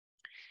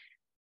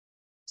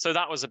 So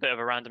that was a bit of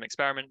a random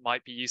experiment,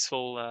 might be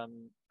useful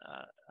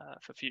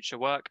for future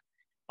work.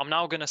 I'm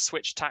now going to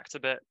switch tact a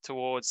bit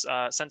towards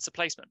sensor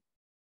placement.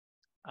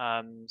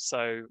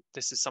 So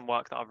this is some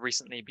work that I've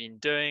recently been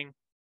doing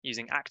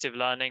using active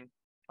learning.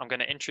 I'm going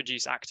to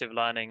introduce active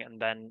learning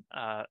and then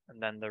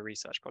the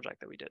research project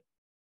that we did.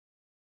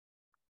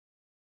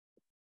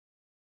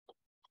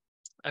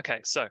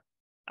 Okay, so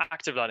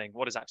active learning.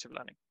 What is active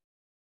learning?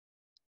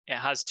 It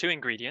has 2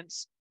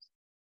 ingredients.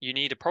 You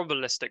need a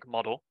probabilistic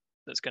model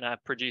that's going to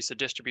produce a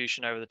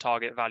distribution over the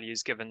target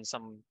values given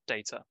some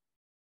data.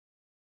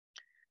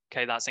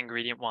 Okay, that's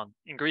ingredient 1.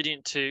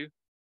 Ingredient 2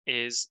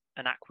 is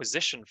an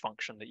acquisition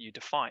function that you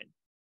define.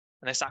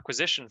 And this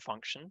acquisition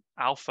function,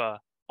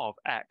 alpha of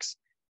x,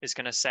 is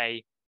going to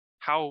say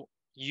how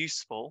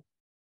useful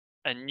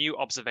a new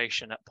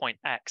observation at point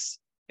x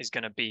is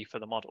going to be for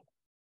the model.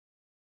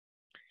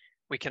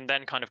 We can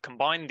then kind of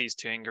combine these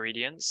 2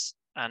 ingredients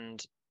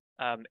and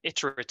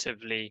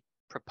iteratively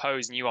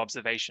propose new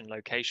observation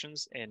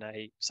locations in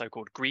a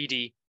so-called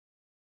greedy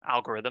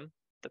algorithm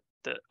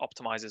that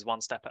optimizes 1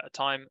 step at a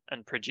time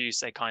and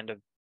produce a kind of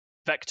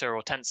vector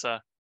or tensor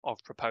of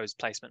proposed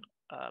placement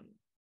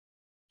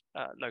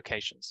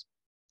locations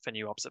for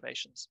new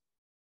observations.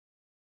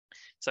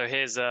 So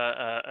here's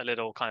a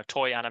little kind of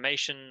toy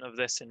animation of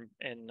this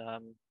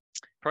in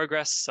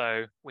progress.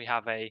 So we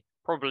have a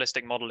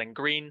probabilistic model in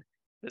green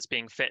that's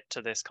being fit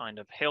to this kind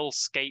of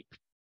hillscape,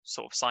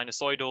 sort of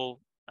sinusoidal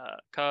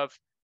curve,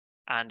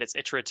 and it's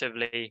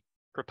iteratively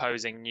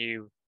proposing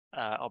new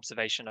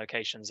observation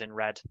locations in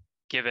red,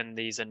 given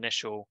these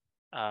initial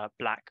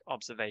black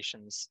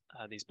observations,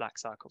 these black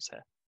circles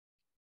here.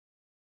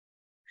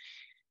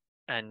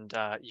 And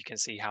you can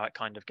see how it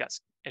kind of gets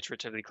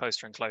iteratively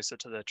closer and closer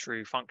to the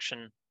true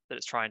function that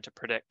it's trying to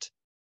predict,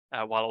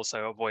 while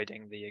also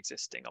avoiding the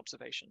existing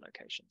observation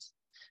locations.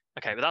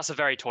 Okay, but that's a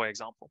very toy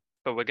example,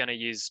 but we're going to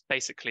use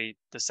basically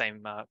the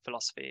same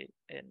philosophy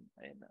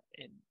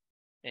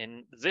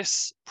in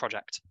this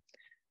project.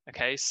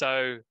 Okay,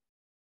 so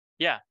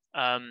yeah,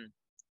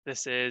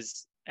 this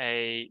is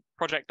a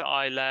project that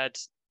I led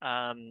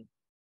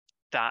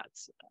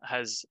that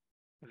has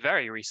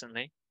very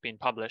recently been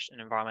published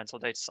in Environmental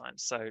Data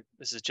Science. So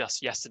this is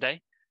just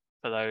yesterday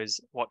for those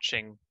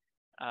watching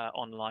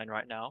online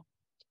right now.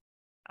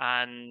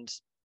 And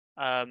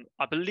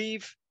I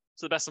believe,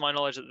 to the best of my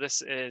knowledge, that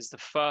this is the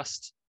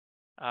first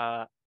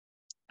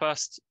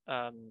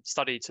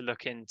study to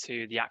look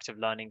into the active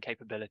learning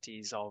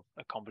capabilities of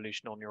a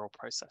convolutional neural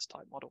process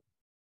type model.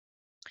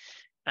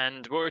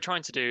 And what we're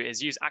trying to do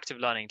is use active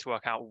learning to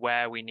work out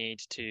where we need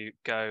to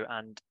go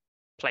and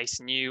place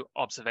new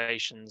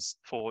observations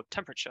for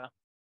temperature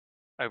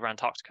over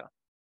Antarctica,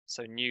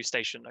 so new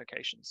station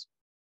locations.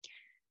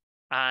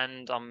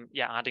 And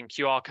adding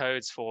QR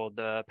codes for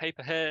the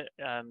paper here.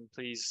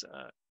 Please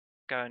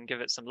go and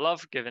give it some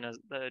love, given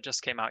that it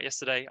just came out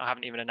yesterday. I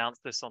haven't even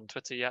announced this on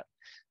Twitter yet,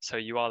 so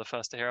you are the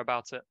first to hear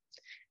about it.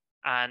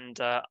 And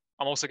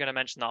I'm also going to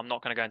mention that I'm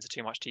not going to go into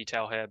too much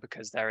detail here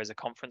because there is a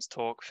conference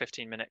talk,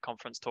 15-minute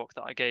conference talk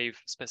that I gave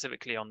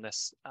specifically on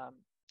this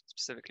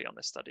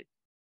study.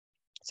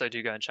 So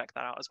do go and check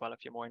that out as well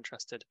if you're more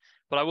interested.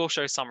 But I will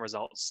show some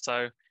results.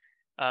 So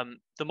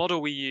the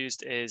model we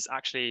used is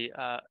actually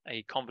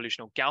a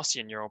convolutional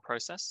Gaussian neural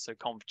process, so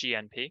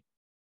conv-GNP.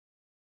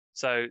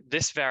 So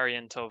this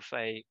variant of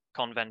a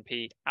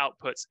conv-NP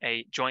outputs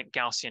a joint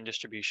Gaussian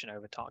distribution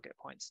over target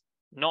points.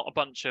 Not a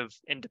bunch of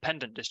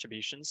independent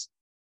distributions,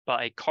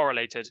 but a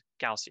correlated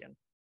Gaussian.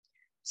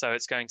 So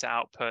it's going to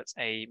output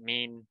a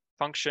mean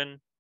function,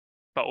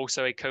 but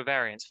also a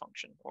covariance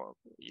function, or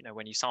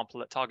when you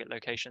sample at target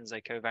locations,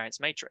 a covariance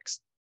matrix.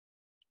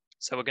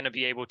 So we're going to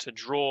be able to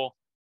draw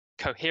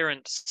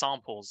coherent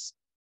samples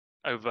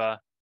over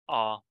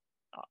our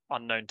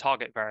unknown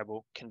target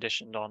variable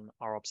conditioned on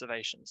our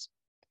observations.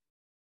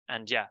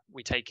 And yeah,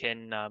 we take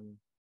in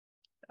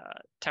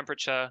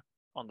temperature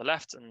on the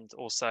left and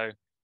also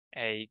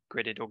a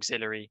gridded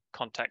auxiliary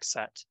context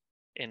set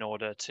in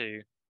order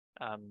to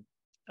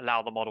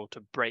allow the model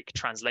to break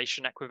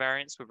translation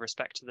equivariance with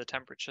respect to the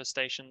temperature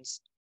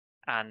stations.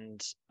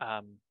 And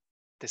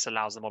this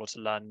allows the model to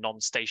learn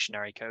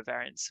non-stationary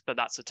covariance, but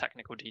that's a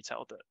technical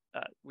detail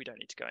that we don't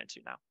need to go into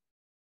now.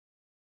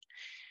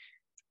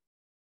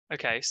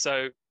 Okay,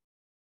 so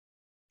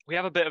we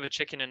have a bit of a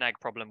chicken and egg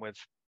problem with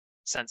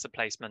sensor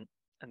placement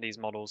and these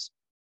models.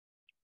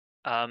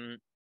 The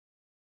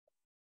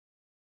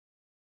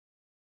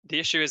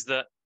issue is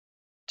that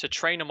to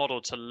train a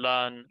model to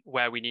learn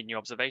where we need new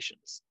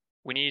observations,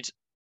 we need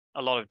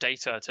a lot of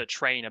data to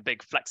train a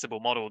big flexible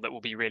model that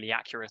will be really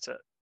accurate at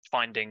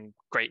finding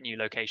great new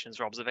locations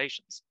for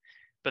observations.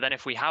 But then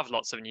if we have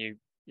lots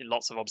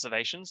of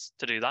observations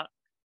to do that,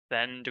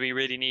 then do we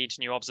really need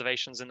new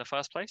observations in the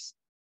first place?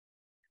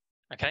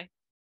 Okay,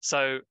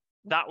 so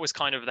that was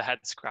kind of the head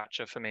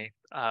scratcher for me,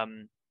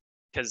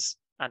 because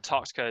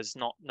Antarctica is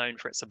not known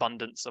for its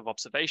abundance of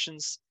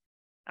observations.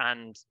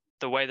 And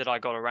the way that I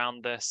got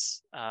around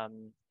this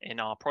in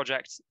our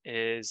project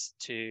is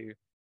to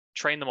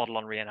train the model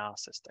on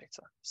reanalysis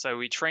data. So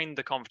we trained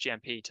the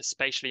ConvGMP to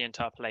spatially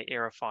interpolate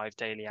ERA 5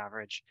 daily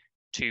average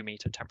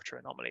 2-meter temperature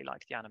anomaly,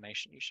 like the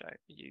animation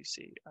you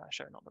see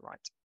shown on the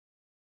right.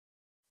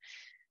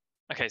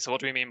 Okay, so what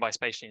do we mean by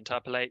spatially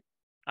interpolate?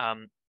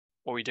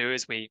 What we do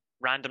is we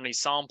randomly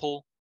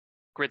sample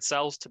grid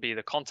cells to be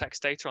the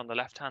context data on the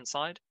left-hand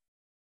side.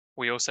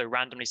 We also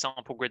randomly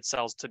sample grid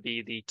cells to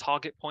be the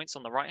target points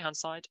on the right-hand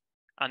side.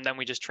 And then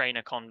we just train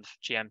a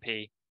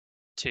ConvGMP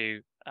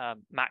to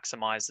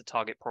maximize the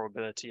target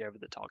probability over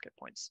the target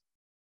points.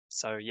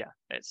 So yeah,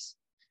 it's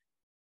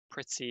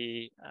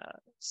pretty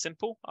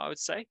simple, I would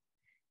say.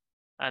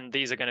 And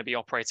these are going to be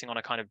operating on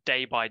a kind of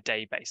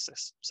day-by-day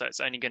basis. So it's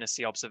only going to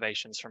see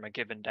observations from a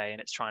given day, and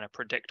it's trying to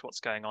predict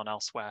what's going on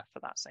elsewhere for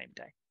that same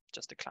day,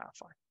 just to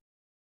clarify.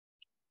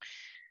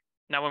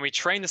 Now, when we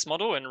train this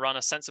model and run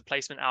a sensor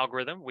placement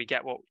algorithm, we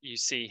get what you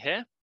see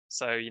here.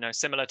 So,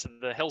 similar to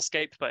the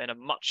hillscape, but in a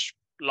much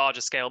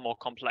larger scale, more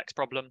complex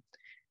problem.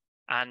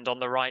 And on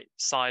the right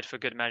side, for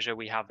good measure,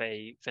 we have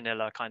a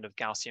vanilla kind of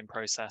Gaussian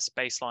process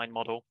baseline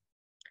model.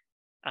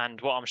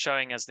 And what I'm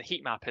showing as the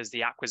heat map is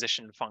the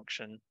acquisition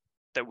function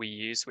that we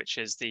use, which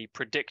is the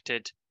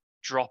predicted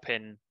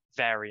drop-in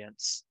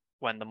variance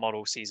when the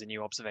model sees a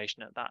new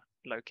observation at that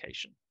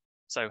location.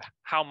 So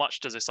how much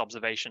does this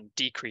observation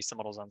decrease the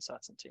model's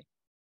uncertainty?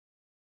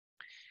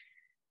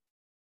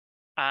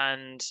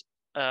 And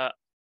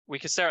we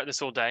could stare at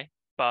this all day,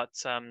 but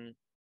I'm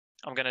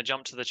going to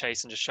jump to the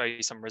chase and just show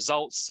you some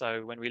results.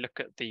 So when we look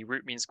at the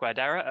root mean squared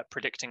error at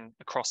predicting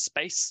across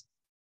space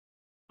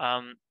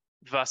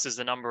versus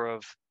the number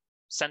of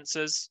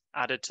sensors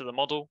added to the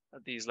model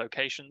at these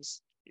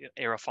locations,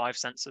 ERA 5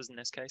 sensors in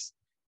this case,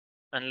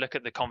 and look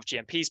at the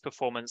ConvGMP's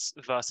performance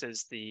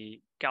versus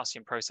the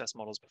Gaussian process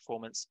model's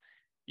performance,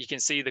 you can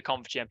see the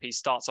ConvGMP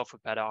starts off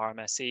with better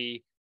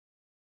RMSE,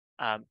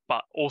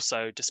 but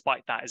also,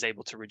 despite that, is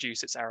able to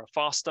reduce its error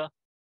faster,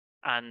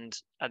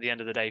 and at the end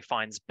of the day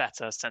finds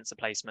better sensor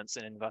placements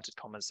in inverted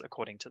commas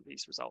according to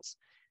these results.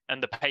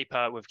 And the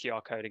paper with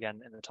QR code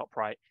again in the top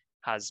right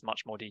has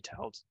much more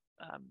detailed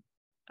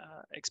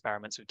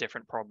experiments with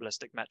different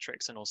probabilistic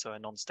metrics and also a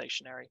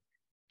non-stationary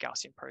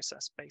Gaussian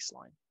process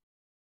baseline.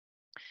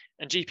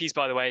 And GPs,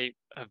 by the way,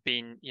 have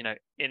been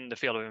in the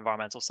field of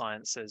environmental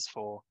sciences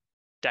for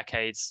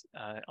decades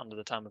under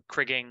the term of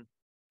kriging.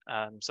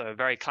 So a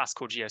very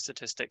classical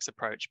geostatistics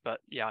approach,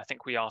 but yeah, I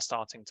think we are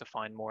starting to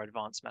find more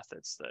advanced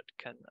methods that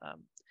can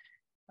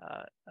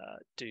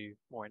do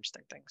more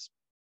interesting things.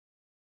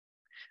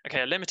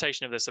 Okay, a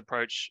limitation of this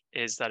approach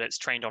is that it's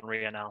trained on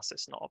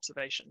reanalysis, not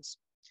observations.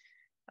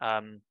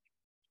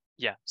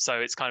 Yeah, so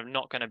it's kind of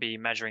not going to be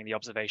measuring the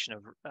observation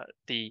of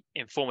the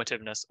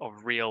informativeness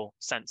of real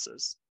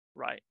sensors,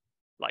 right?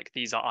 Like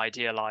these are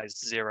idealized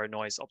zero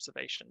noise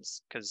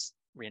observations because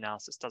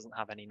reanalysis doesn't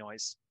have any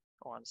noise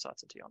or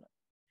uncertainty on it.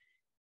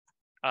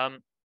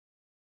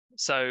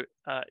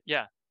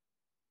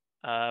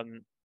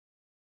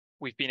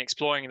 We've been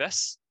exploring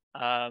this.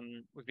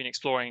 We've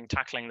been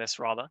tackling this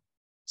rather.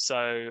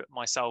 So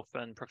myself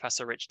and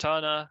Professor Rich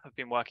Turner have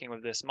been working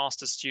with this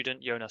master's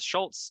student, Jonas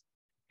Scholz,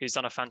 who's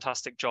done a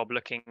fantastic job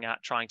looking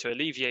at trying to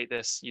alleviate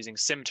this using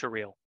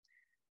sim-to-real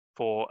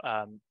for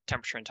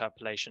temperature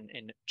interpolation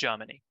in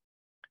Germany.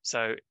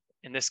 So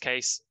in this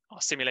case, our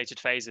simulated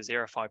phase is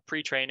ERA 5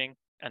 pre-training,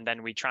 and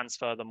then we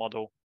transfer the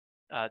model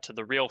to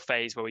the real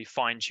phase where we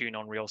fine-tune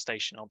on real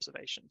station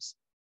observations.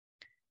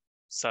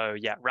 So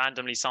yeah,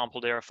 randomly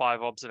sampled ERA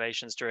 5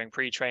 observations during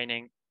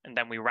pre-training, and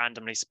then we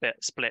randomly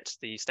split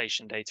the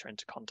station data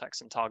into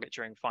context and target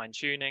during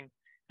fine-tuning.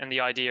 And the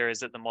idea is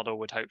that the model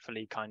would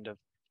hopefully kind of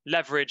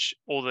leverage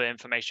all the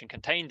information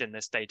contained in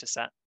this data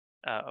set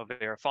of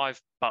ERA 5,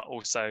 but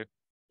also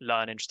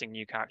learn interesting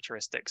new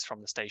characteristics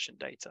from the station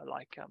data,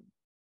 like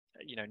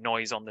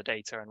noise on the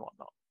data and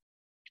whatnot.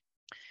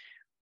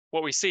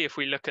 What we see if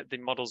we look at the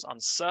model's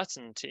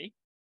uncertainty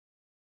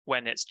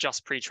when it's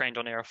just pre-trained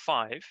on ERA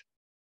 5,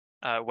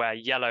 where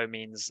yellow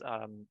means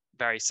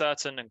very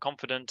certain and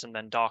confident, and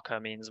then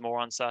darker means more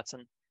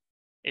uncertain,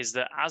 is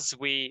that as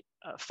we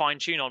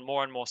fine-tune on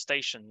more and more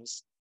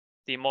stations,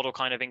 the model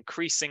kind of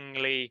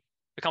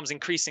becomes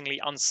increasingly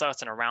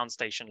uncertain around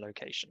station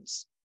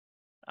locations.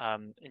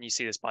 And you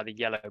see this by the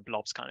yellow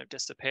blobs kind of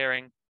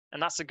disappearing. And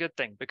that's a good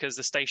thing because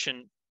the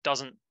station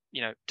doesn't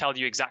tell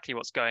you exactly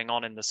what's going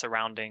on in the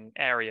surrounding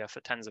area for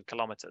tens of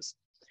kilometers.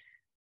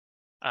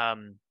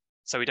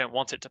 So we don't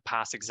want it to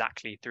pass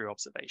exactly through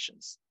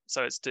observations.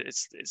 So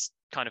it's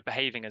kind of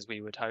behaving as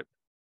we would hope.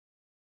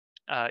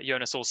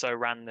 Jonas also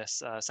ran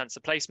this sensor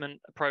placement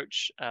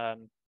approach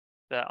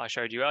that I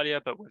showed you earlier,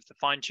 but with the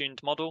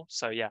fine-tuned model.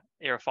 So yeah,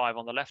 ERA5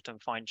 on the left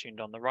and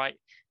fine-tuned on the right.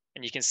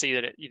 And you can see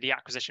that the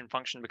acquisition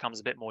function becomes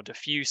a bit more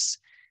diffuse.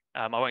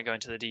 I won't go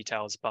into the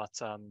details, but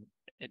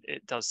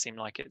it does seem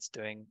like it's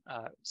doing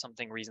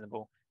something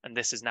reasonable. And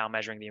this is now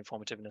measuring the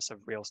informativeness of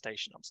real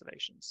station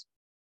observations.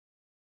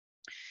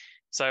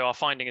 So our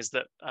finding is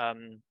that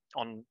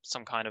on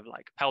some kind of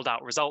like pelled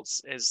out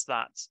results is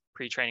that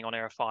pre-training on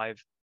ERA5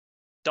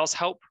 does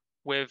help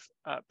with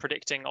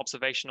predicting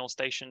observational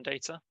station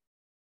data,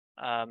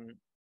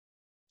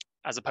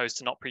 as opposed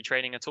to not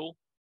pre-training at all.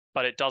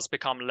 But it does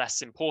become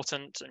less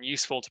important and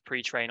useful to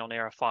pre-train on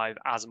ERA5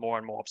 as more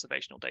and more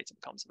observational data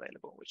becomes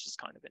available, which is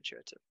kind of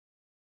intuitive.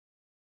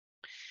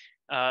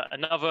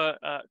 Another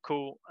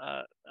cool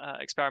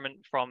experiment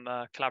from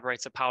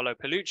collaborator Paolo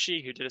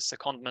Pellucci, who did a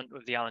secondment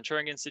with the Alan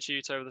Turing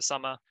Institute over the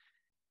summer,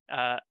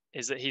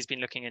 is that he's been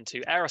looking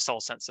into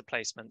aerosol sensor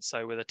placement.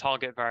 So with a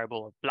target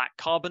variable of black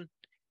carbon,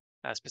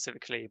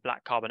 specifically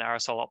black carbon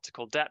aerosol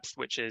optical depth,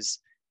 which is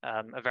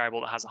a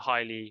variable that has a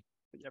highly,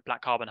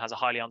 black carbon has a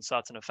highly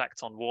uncertain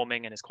effect on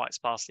warming and is quite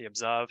sparsely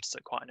observed. So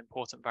quite an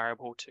important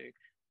variable to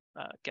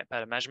get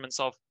better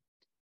measurements of.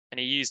 And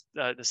he used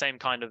the same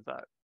kind of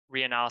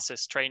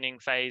reanalysis training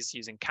phase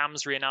using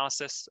CAMS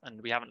reanalysis,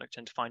 and we haven't looked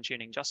into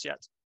fine-tuning just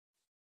yet,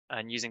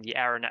 and using the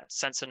AeroNet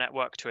sensor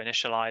network to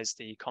initialize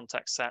the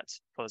context set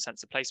for the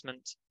sensor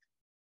placement.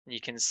 And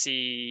you can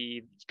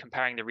see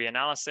comparing the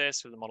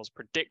reanalysis with the model's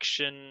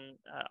prediction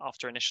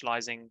after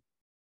initializing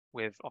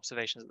with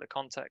observations of the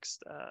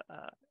context,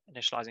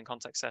 initializing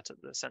context set at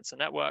the sensor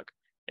network.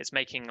 It's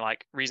making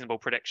like reasonable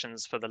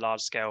predictions for the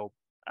large-scale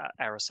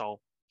aerosol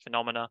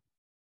phenomena.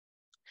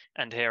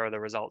 And here are the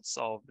results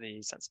of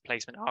the sensor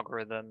placement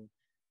algorithm.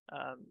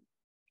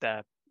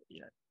 They're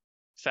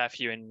fair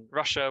few in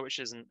Russia, which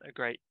isn't a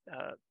great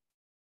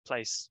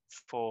place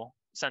for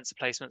sensor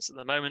placements at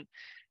the moment,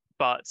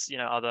 but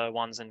other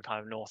ones in kind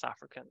of North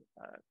African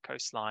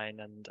coastline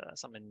and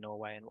some in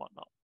Norway and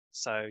whatnot.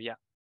 So yeah,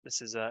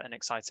 this is an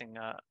exciting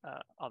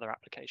other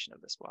application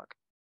of this work.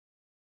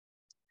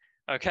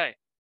 Okay,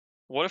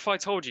 what if I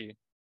told you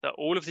that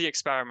all of the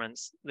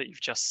experiments that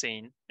you've just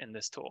seen in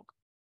this talk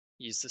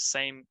use the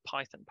same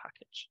Python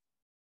package?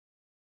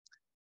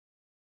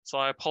 So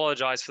I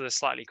apologize for this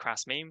slightly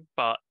crass meme,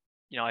 but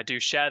I do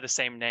share the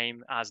same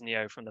name as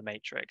Neo from the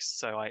Matrix,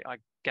 so I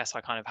guess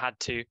I kind of had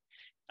to.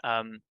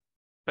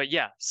 But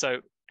yeah, so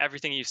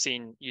everything you've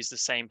seen use the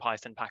same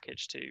Python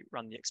package to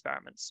run the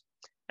experiments.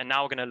 And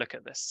now we're going to look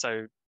at this.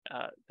 So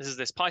this is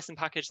this Python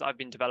package that I've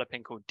been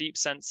developing called Deep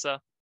Sensor.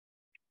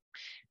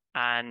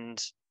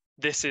 And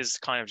this is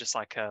kind of just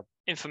like a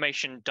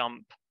information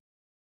dump,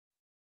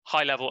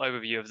 high-level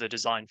overview of the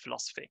design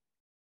philosophy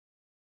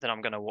that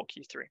I'm going to walk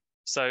you through.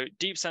 So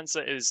Deep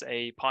Sensor is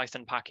a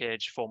Python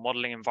package for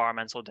modeling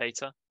environmental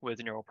data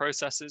with neural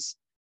processors.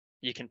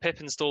 You can pip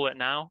install it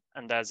now,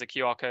 and there's a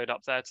QR code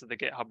up there to the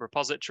GitHub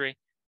repository.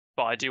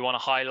 But I do want to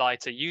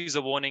highlight a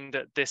user warning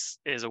that this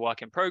is a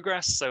work in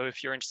progress. So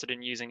if you're interested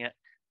in using it,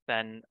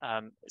 then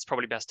it's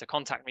probably best to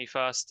contact me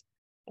first.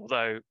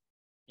 Although,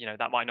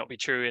 that might not be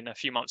true in a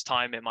few months'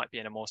 time. It might be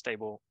in a more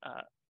stable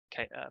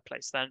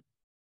place then.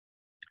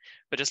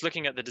 But just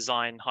looking at the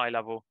design high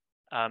level,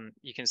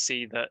 you can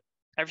see that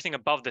everything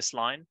above this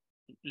line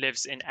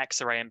lives in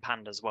X-array and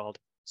pandas world.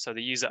 So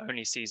the user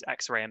only sees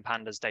X-array and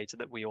pandas data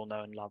that we all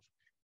know and love.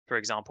 For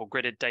example,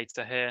 gridded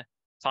data here,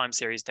 time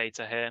series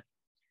data here.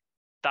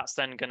 That's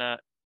then going to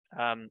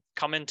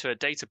come into a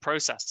data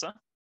processor,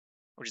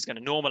 which is going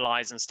to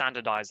normalize and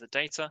standardize the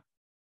data.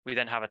 We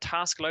then have a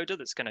task loader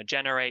that's going to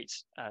generate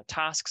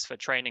tasks for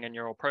training a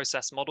neural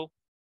process model.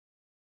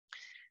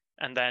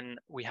 And then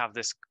we have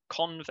this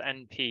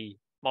conv-np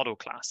model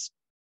class,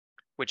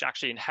 which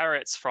actually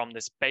inherits from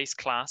this base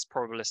class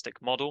probabilistic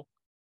model,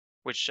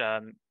 which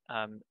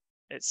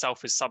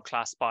itself is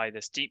subclassed by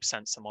this deep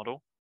sensor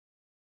model.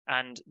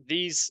 And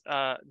these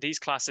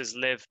classes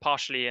live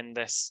partially in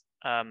this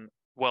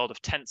world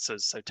of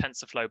tensors, so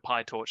TensorFlow,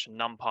 PyTorch, and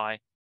NumPy,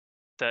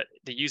 that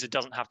the user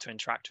doesn't have to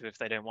interact with if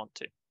they don't want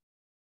to.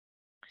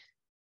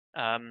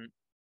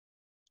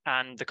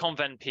 And the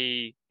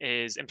conv-np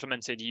is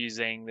implemented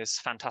using this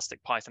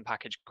fantastic Python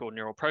package called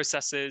Neural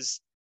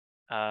Processes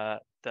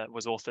that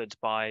was authored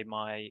by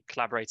my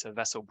collaborator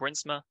Vessel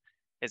Brinsma.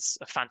 It's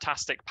a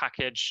fantastic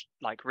package,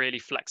 like really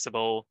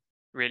flexible,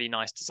 really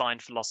nice design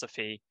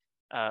philosophy,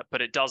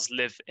 but it does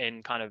live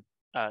in kind of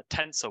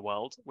tensor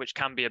world, which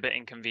can be a bit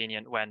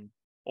inconvenient when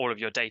all of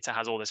your data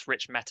has all this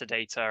rich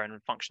metadata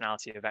and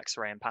functionality of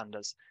X-array and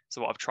pandas.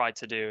 So what I've tried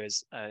to do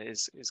is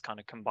kind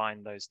of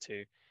combine those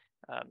two,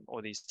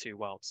 or these two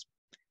worlds.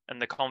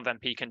 And the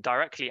conv-np can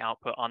directly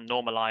output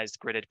unnormalized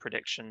gridded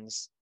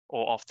predictions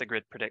or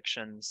off-the-grid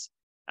predictions.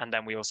 And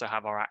then we also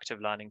have our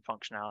active learning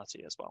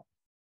functionality as well.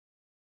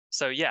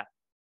 So yeah,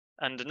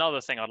 and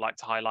another thing I'd like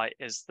to highlight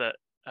is that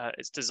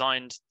it's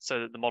designed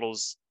so that the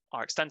models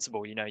are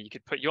extensible. You know, you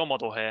could put your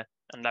model here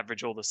and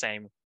leverage all the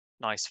same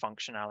nice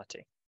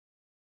functionality.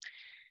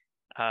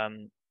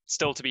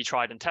 Still to be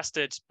tried and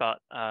tested, but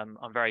I'm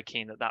very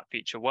keen that that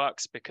feature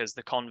works, because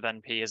the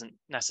conv-np isn't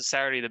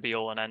necessarily the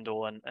be-all and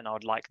end-all, and I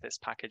would like this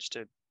package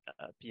to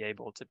be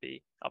able to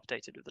be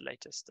updated with the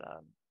latest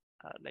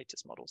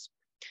models.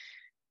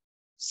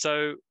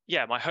 So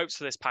yeah, my hopes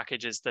for this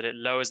package is that it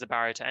lowers the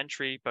barrier to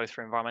entry, both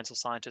for environmental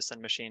scientists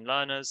and machine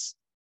learners.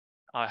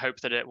 I hope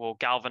that it will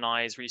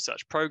galvanize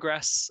research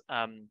progress,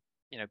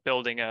 you know,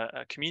 building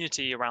a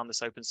community around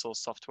this open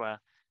source software,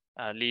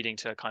 leading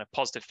to a kind of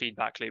positive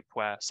feedback loop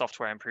where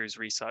software improves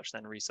research,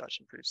 then research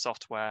improves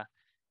software.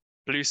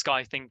 Blue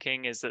sky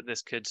thinking is that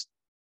this could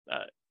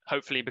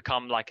hopefully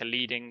become like a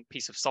leading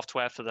piece of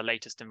software for the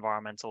latest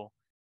environmental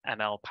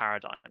ML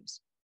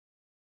paradigms.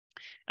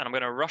 And I'm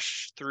going to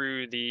rush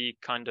through the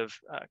kind of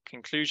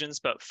conclusions,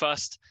 but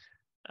first,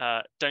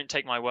 don't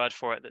take my word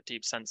for it that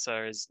Deep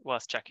Sensor is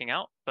worth checking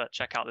out, but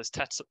check out this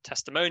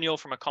testimonial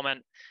from a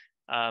comment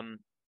on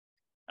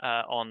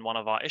one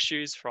of our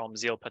issues from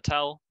Zeel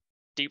Patel.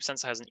 Deep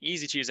Sensor has an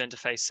easy-to-use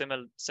interface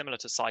similar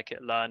to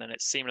scikit-learn, and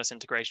its seamless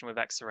integration with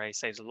Xarray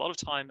saves a lot of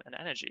time and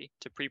energy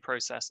to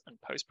pre-process and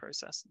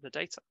post-process the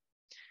data.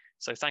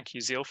 So thank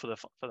you, Zeel, for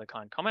the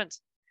kind comment.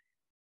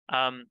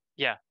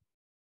 Yeah,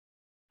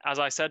 as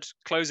I said,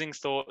 closing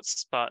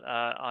thoughts, but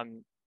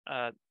I'm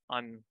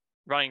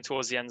running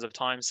towards the ends of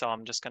time, so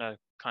I'm just going to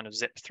kind of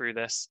zip through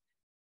this.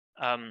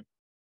 I'd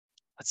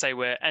say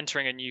we're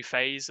entering a new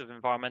phase of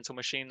environmental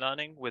machine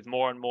learning with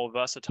more and more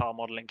versatile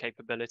modeling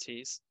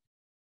capabilities.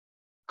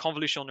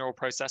 Convolutional neural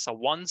process are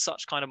one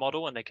such kind of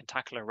model, and they can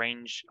tackle a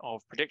range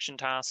of prediction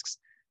tasks,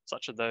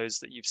 such as those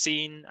that you've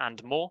seen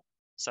and more.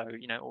 So,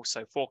 you know,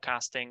 also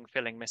forecasting,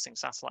 filling missing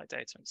satellite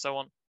data, and so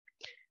on.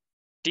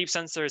 Deep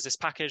Sensor is this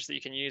package that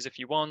you can use if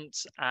you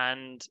want.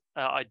 And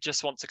I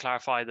just want to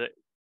clarify that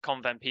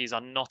conv-nps are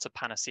not a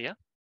panacea.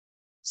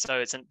 So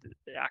it's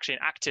actually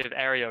an active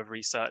area of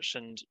research,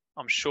 and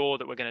I'm sure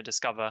that we're going to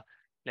discover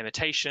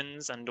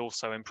limitations and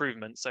also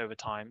improvements over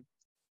time.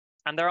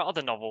 And there are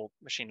other novel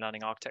machine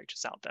learning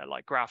architectures out there,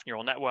 like graph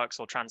neural networks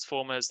or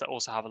transformers, that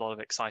also have a lot of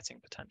exciting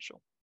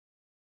potential.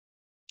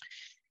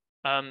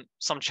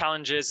 Some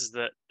challenges is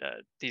that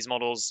these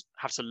models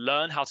have to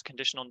learn how to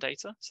condition on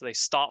data. So they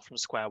start from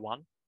square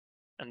one,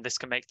 and this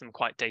can make them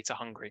quite data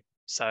hungry.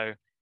 So,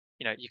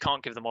 you know, you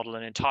can't give the model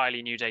an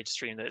entirely new data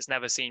stream that it's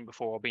never seen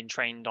before or been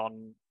trained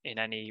on in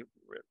any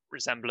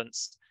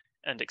resemblance,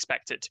 and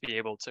expect it to be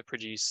able to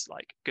produce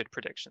like good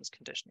predictions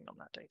conditioning on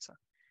that data.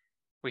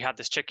 We had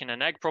this chicken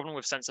and egg problem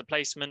with sensor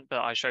placement,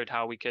 but I showed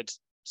how we could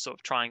sort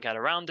of try and get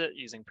around it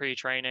using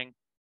pre-training.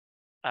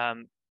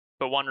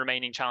 But one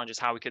remaining challenge is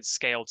how we could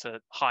scale to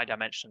high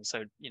dimensions.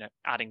 So, you know,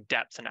 adding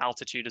depth and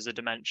altitude as a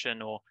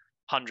dimension, or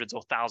hundreds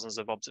or thousands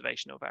of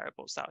observational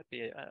variables. That would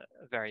be a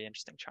very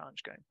interesting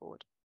challenge going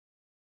forward.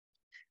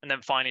 And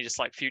then finally, just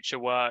like future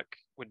work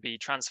would be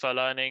transfer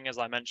learning, as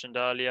I mentioned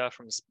earlier,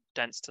 from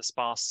dense to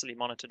sparsely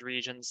monitored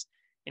regions,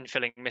 in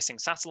filling missing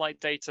satellite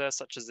data,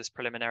 such as this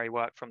preliminary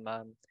work from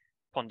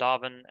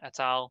Pondavan et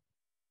al.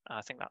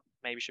 I think that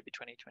maybe should be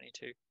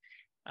 2022.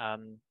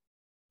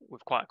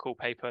 With quite a cool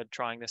paper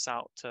trying this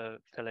out to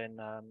fill in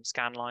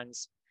scan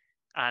lines.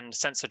 And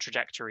sensor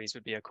trajectories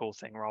would be a cool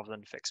thing rather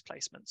than fixed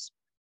placements.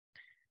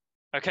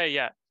 Okay,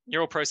 yeah,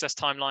 neural process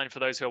timeline for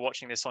those who are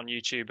watching this on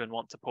YouTube and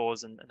want to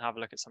pause and have a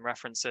look at some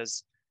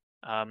references.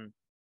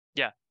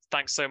 Yeah,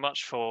 thanks so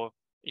much for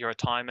your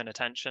time and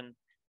attention.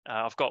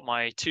 I've got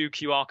my 2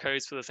 QR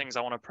codes for the things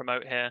I want to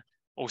promote here.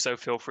 Also,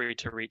 feel free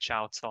to reach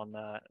out on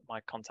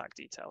my contact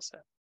details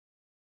here.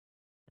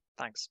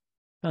 Thanks.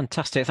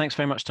 Fantastic. Thanks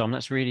very much, Tom.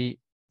 That's really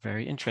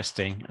very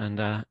interesting. And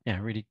yeah,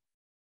 really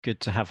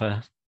good to have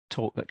a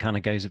talk that kind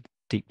of goes a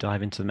deep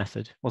dive into the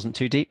method. Wasn't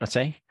too deep, I'd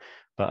say,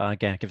 but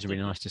again, it gives a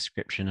really nice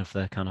description of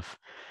the kind of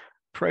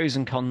pros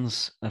and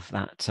cons of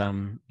that,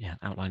 yeah,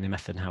 outlining the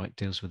method and how it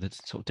deals with the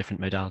sort of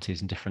different modalities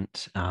and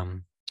different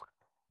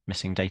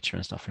missing data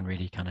and stuff, and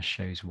really kind of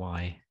shows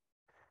why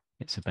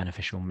it's a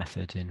beneficial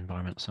method in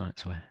environmental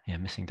science, where, yeah,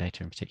 missing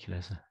data in particular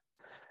is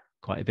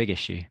quite a big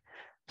issue.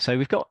 So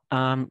we've got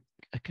a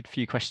good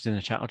few questions in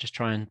the chat. I'll just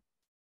try and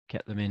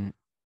get them in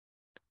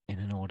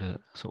an order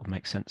that sort of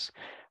makes sense.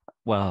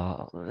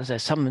 Well,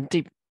 there's some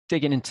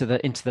digging into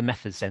the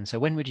methods then. So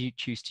when would you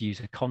choose to use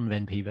a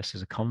conv-np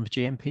versus a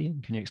conv-GMP?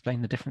 And can you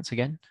explain the difference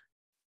again?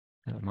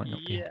 That might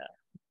not be a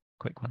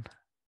quick one.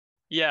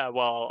 Yeah,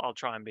 well, I'll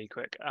try and be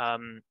quick.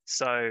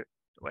 So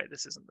wait,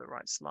 this isn't the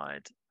right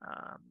slide.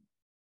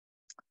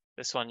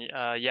 This one,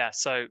 yeah,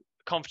 so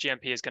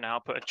conv-GMP is going to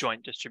output a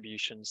joint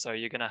distribution. So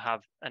you're going to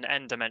have an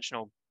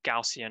n-dimensional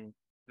Gaussian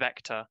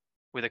vector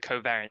with a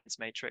covariance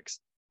matrix,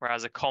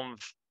 whereas a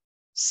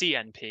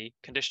conv-CNP,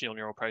 conditional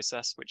neural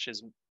process, which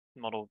is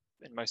modeled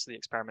in most of the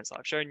experiments that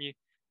I've shown you,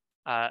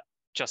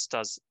 just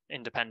does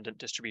independent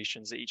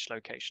distributions at each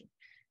location.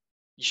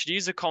 You should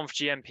use a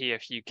conv-GMP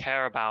if you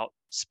care about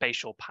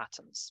spatial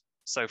patterns.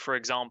 So for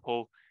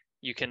example,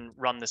 you can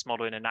run this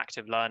model in an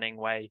active learning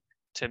way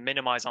to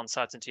minimize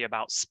uncertainty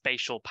about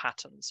spatial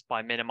patterns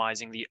by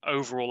minimizing the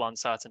overall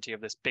uncertainty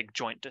of this big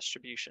joint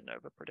distribution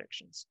over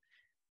predictions.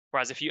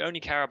 Whereas if you only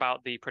care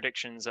about the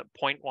predictions at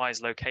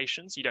point-wise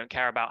locations, you don't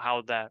care about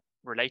how they're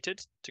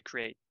related to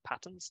create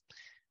patterns,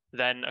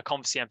 then a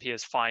ConvCMP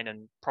is fine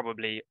and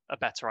probably a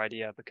better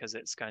idea because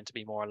it's going to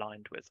be more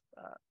aligned with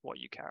what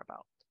you care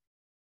about.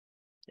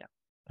 Yeah.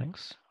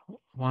 Thanks.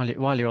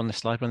 While you're on this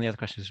slide, one of the other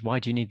questions is, why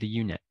do you need the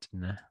UNet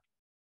in there?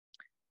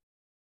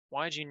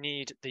 Why do you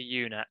need the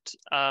UNet?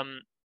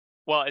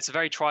 Well, it's a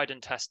very tried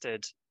and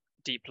tested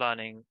deep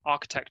learning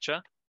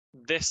architecture.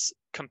 This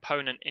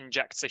component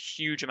injects a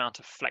huge amount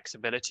of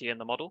flexibility in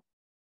the model.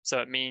 So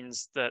it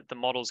means that the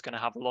model is going to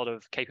have a lot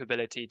of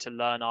capability to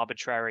learn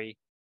arbitrary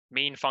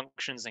mean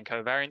functions and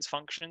covariance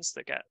functions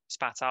that get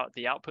spat out at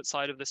the output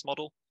side of this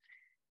model.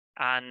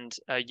 And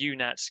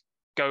UNet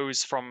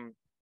goes from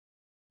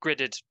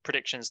gridded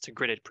predictions to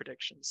gridded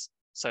predictions.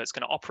 So it's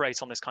going to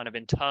operate on this kind of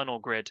internal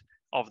grid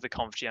of the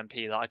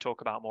ConvGMP that I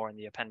talk about more in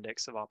the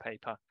appendix of our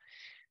paper.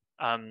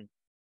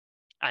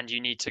 And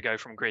you need to go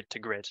from grid to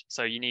grid.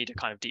 So you need a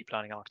kind of deep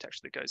learning architecture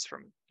that goes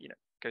from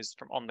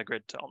on the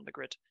grid to on the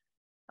grid,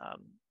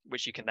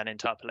 which you can then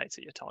interpolate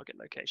at your target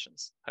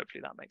locations.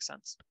 Hopefully that makes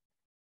sense.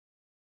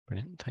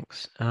 Brilliant,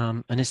 thanks.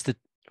 And is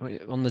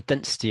on the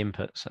density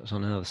inputs, that was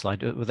on another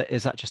slide,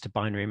 is that just a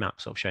binary map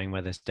sort of showing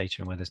where there's data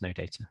and where there's no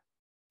data?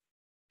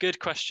 Good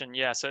question.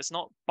 Yeah, so it's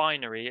not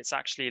binary. It's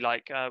actually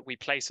like we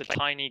place a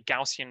tiny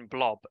Gaussian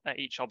blob at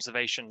each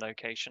observation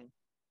location,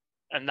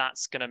 and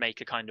that's going to make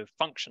a kind of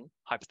function,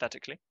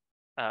 hypothetically,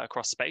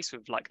 across space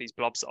with like these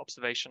blobs at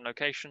observation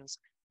locations.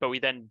 But we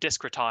then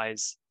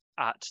discretize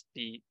at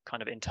the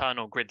kind of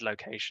internal grid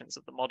locations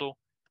of the model,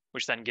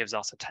 which then gives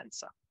us a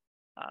tensor.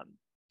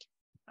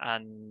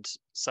 And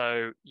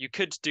so you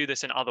could do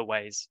this in other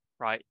ways,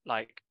 right?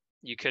 Like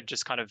you could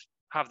just kind of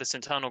have this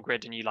internal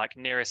grid and you like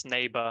nearest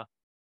neighbor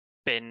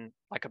bin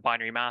like a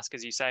binary mask,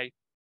 as you say.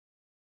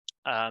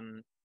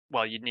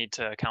 Well, you'd need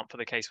to account for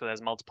the case where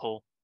there's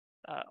multiple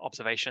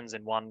observations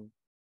in one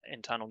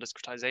internal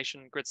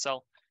discretization grid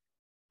cell.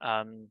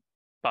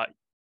 But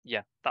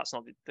yeah, that's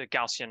not the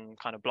Gaussian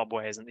kind of blob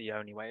way isn't the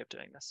only way of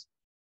doing this.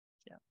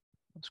 Yeah.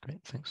 That's great,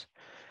 thanks.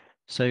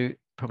 So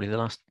probably the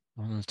last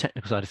on the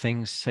technical side of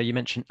things. So you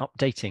mentioned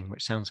updating,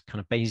 which sounds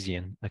kind of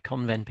Bayesian. A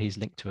ConvNP is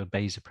linked to a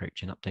Bayes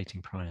approach in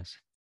updating priors.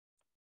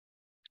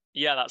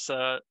 Yeah, that's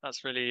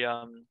really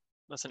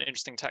that's an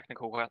interesting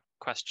technical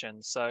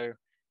question. So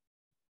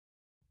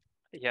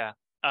yeah,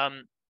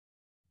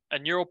 a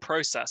neural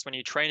process, when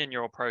you train a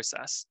neural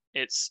process,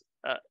 it's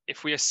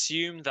if we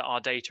assume that our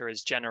data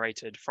is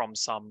generated from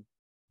some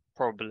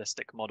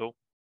probabilistic model,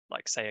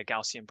 like say a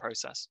Gaussian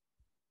process,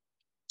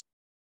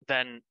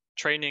 then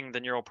training the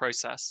neural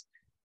process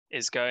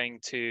is going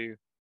to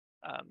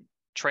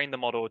train the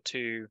model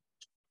to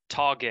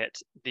target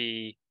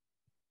the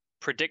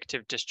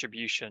predictive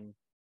distribution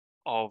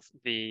of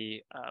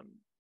the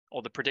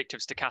or the predictive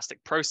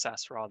stochastic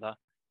process rather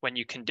when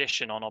you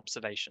condition on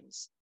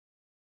observations.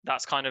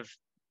 That's kind of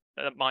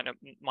might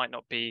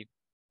not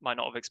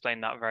have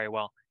explained that very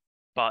well,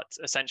 but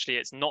essentially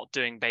it's not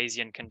doing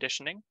Bayesian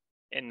conditioning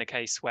in the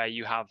case where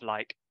you have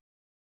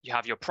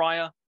your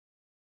prior,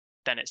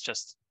 then it's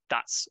just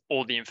that's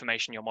all the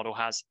information your model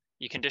has.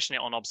 You condition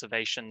it on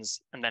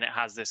observations, and then it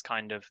has this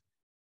kind of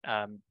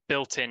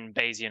built-in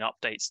Bayesian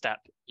update step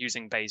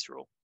using Bayes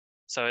rule.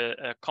 So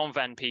a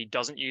ConvNP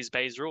doesn't use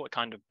Bayes rule; it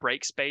kind of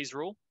breaks Bayes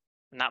rule,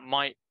 and that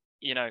might,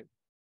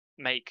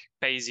 make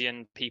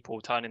Bayesian people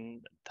turn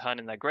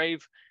in their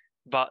grave.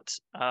 But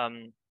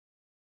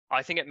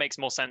I think it makes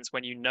more sense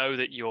when you know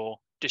that your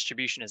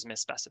distribution is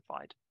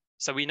misspecified.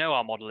 So we know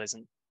our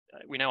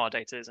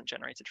data isn't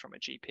generated from a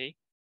GP.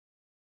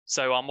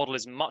 So our model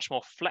is much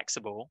more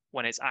flexible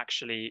when it's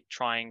actually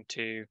trying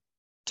to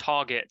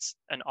target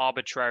an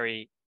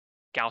arbitrary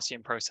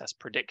Gaussian process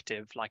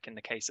predictive, like in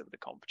the case of the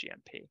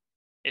ConvGMP.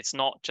 It's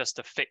not just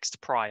a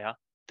fixed prior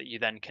that you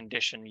then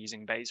condition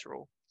using Bayes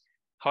rule.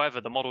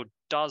 However, the model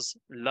does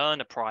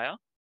learn a prior,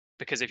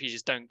 because if you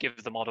just don't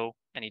give the model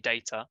any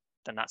data,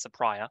 then that's a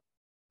prior.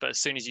 But as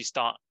soon as you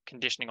start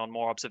conditioning on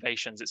more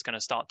observations, it's going to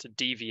start to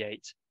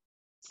deviate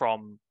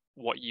from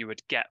what you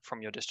would get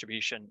from your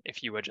distribution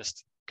if you were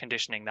just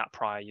conditioning that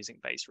prior using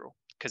Bayes rule,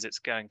 because it's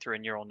going through a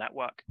neural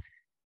network,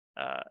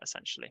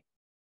 essentially.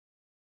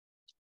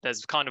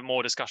 There's kind of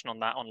more discussion on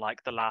that on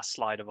like the last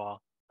slide of our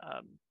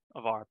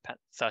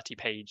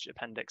 30-page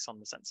appendix on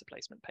the sensor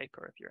placement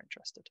paper, if you're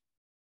interested.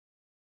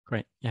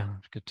 Great. Yeah,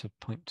 good to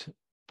point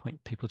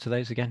people to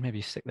those again.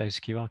 Maybe stick those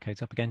QR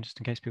codes up again, just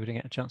in case people didn't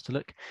get a chance to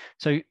look.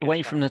 So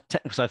away from the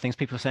technical side of things,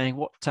 people are saying,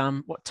 what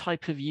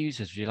type of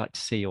users would you like to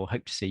see or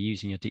hope to see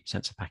using your deep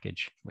sensor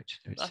package,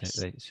 which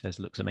says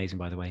looks amazing,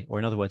 by the way? Or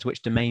in other words,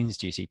 which domains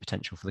do you see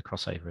potential for the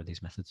crossover of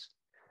these methods?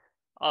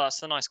 Oh,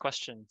 that's a nice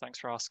question. Thanks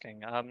for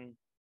asking.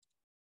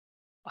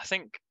 I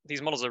think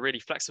these models are really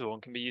flexible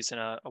and can be used in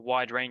a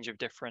wide range of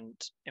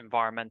different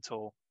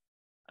environmental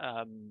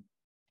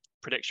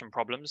prediction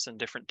problems and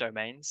different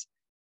domains.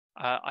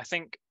 I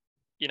think,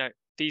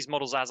 these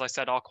models, as I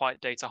said, are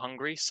quite data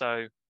hungry.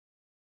 So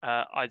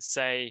I'd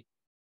say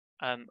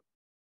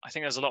I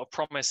think there's a lot of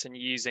promise in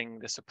using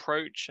this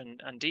approach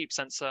and deep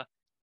sensor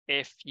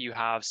if you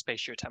have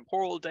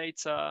spatiotemporal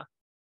data,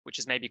 which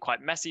is maybe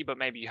quite messy, but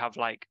maybe you have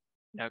like,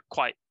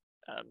 quite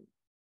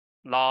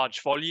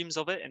large volumes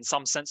of it in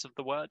some sense of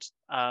the word.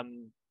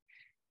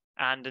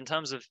 And in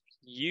terms of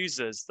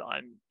users that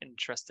I'm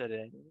interested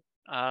in,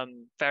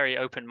 very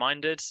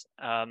open-minded.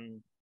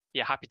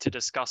 Yeah, happy to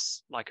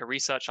discuss like a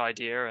research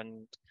idea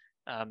and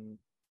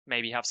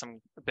maybe have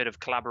a bit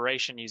of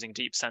collaboration using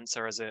deep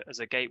sensor as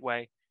a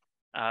gateway.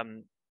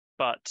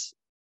 But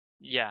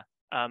yeah,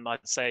 I'd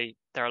say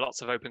there are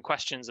lots of open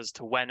questions as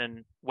to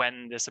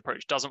when this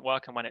approach doesn't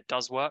work and when it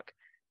does work.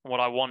 And what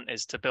I want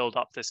is to build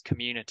up this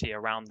community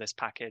around this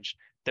package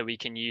that we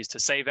can use to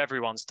save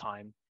everyone's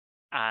time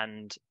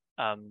and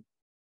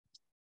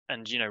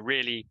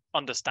really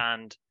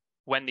understand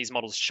when these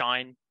models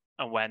shine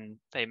and when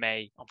they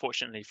may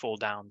unfortunately fall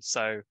down.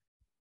 So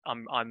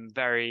I'm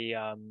very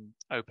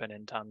open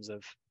in terms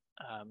of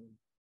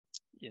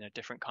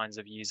different kinds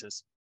of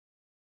users.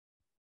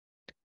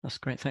 That's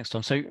great. Thanks,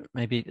 Tom. So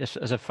maybe as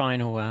a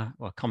final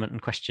comment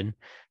and question,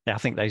 I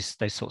think those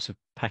sorts of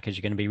packages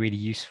are going to be really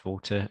useful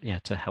to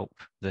help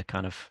the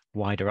kind of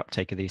wider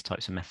uptake of these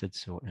types of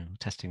methods, or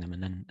testing them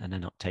and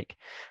then uptake.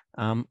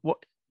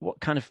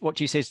 What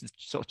do you say is the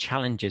sort of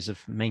challenges of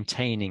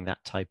maintaining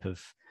that type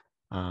of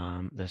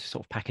the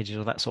sort of packages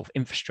or that sort of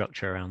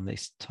infrastructure around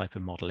this type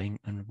of modeling,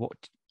 and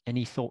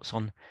any thoughts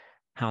on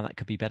how that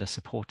could be better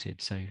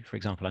supported? So, for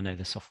example, I know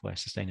the Software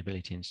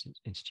Sustainability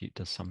Institute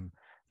does some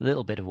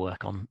little bit of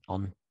work on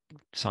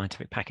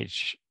scientific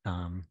package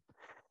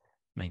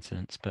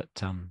maintenance, but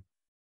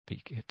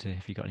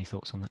if you got any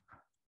thoughts on that?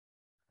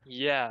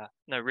 Yeah,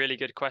 no, really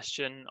good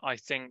question. I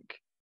think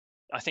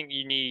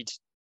you need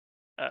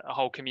a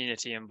whole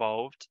community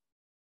involved.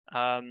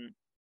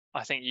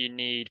 I think you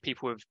need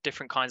people with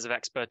different kinds of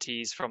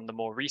expertise from the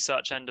more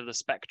research end of the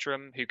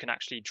spectrum who can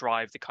actually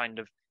drive the kind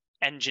of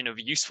engine of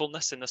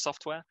usefulness in the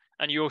software.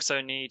 And you also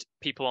need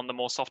people on the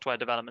more software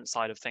development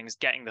side of things,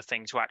 getting the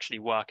thing to actually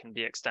work and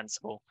be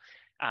extensible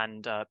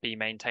and be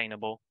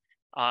maintainable.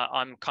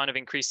 I'm kind of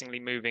increasingly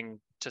moving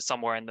to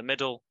somewhere in the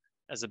middle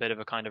as a bit of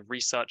a kind of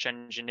research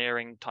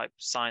engineering type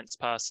science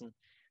person.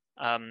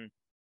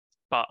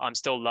 But I'm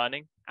still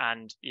learning,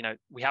 and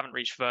we haven't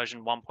reached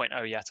version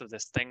 1.0 yet of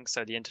this thing,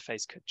 so the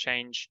interface could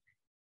change.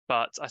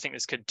 But I think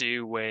this could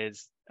do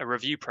with a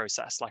review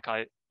process. Like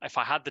if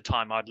I had the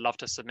time, I'd love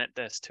to submit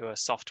this to a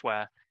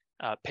software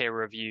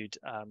peer-reviewed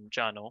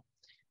journal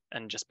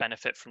and just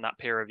benefit from that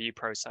peer review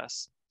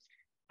process.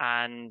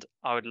 And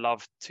I would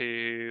love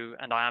to,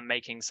 and I am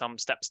making some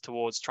steps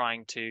towards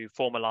trying to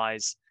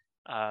formalize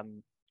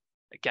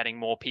getting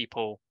more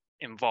people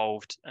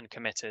involved and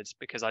committed,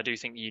 because I do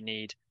think you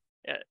need,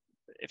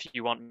 if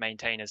you want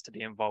maintainers to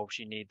be involved,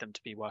 you need them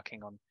to be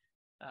working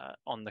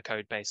on the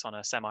code base on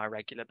a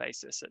semi-regular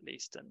basis at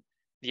least. And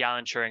the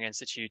Alan Turing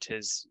Institute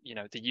is,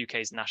 the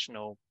UK's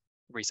national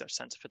research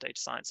centre for data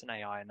science and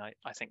AI, and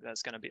I think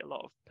there's going to be a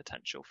lot of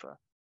potential for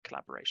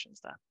collaborations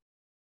there.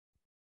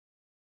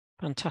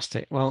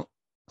 Fantastic. Well,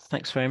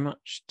 thanks very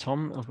much,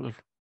 Tom.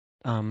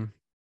 I'll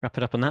wrap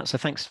it up on that. So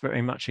thanks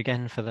very much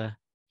again for the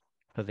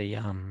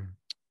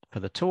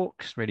talk.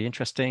 It's really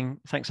interesting.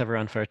 Thanks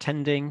everyone for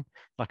attending.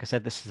 Like I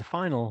said, this is the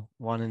final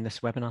one in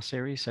this webinar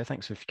series. So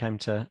thanks if you came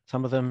to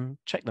some of them.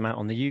 Check them out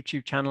on the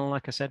YouTube channel,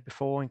 like I said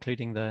before,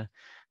 including the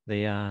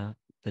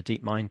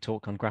DeepMind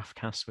talk on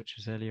GraphCast, which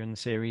was earlier in the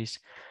series.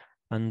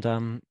 And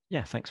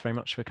thanks very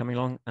much for coming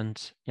along.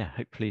 And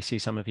hopefully see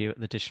some of you at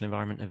the Digital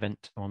Environment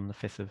event on the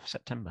 5th of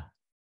September.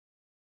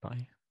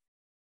 Bye.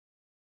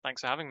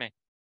 Thanks for having me.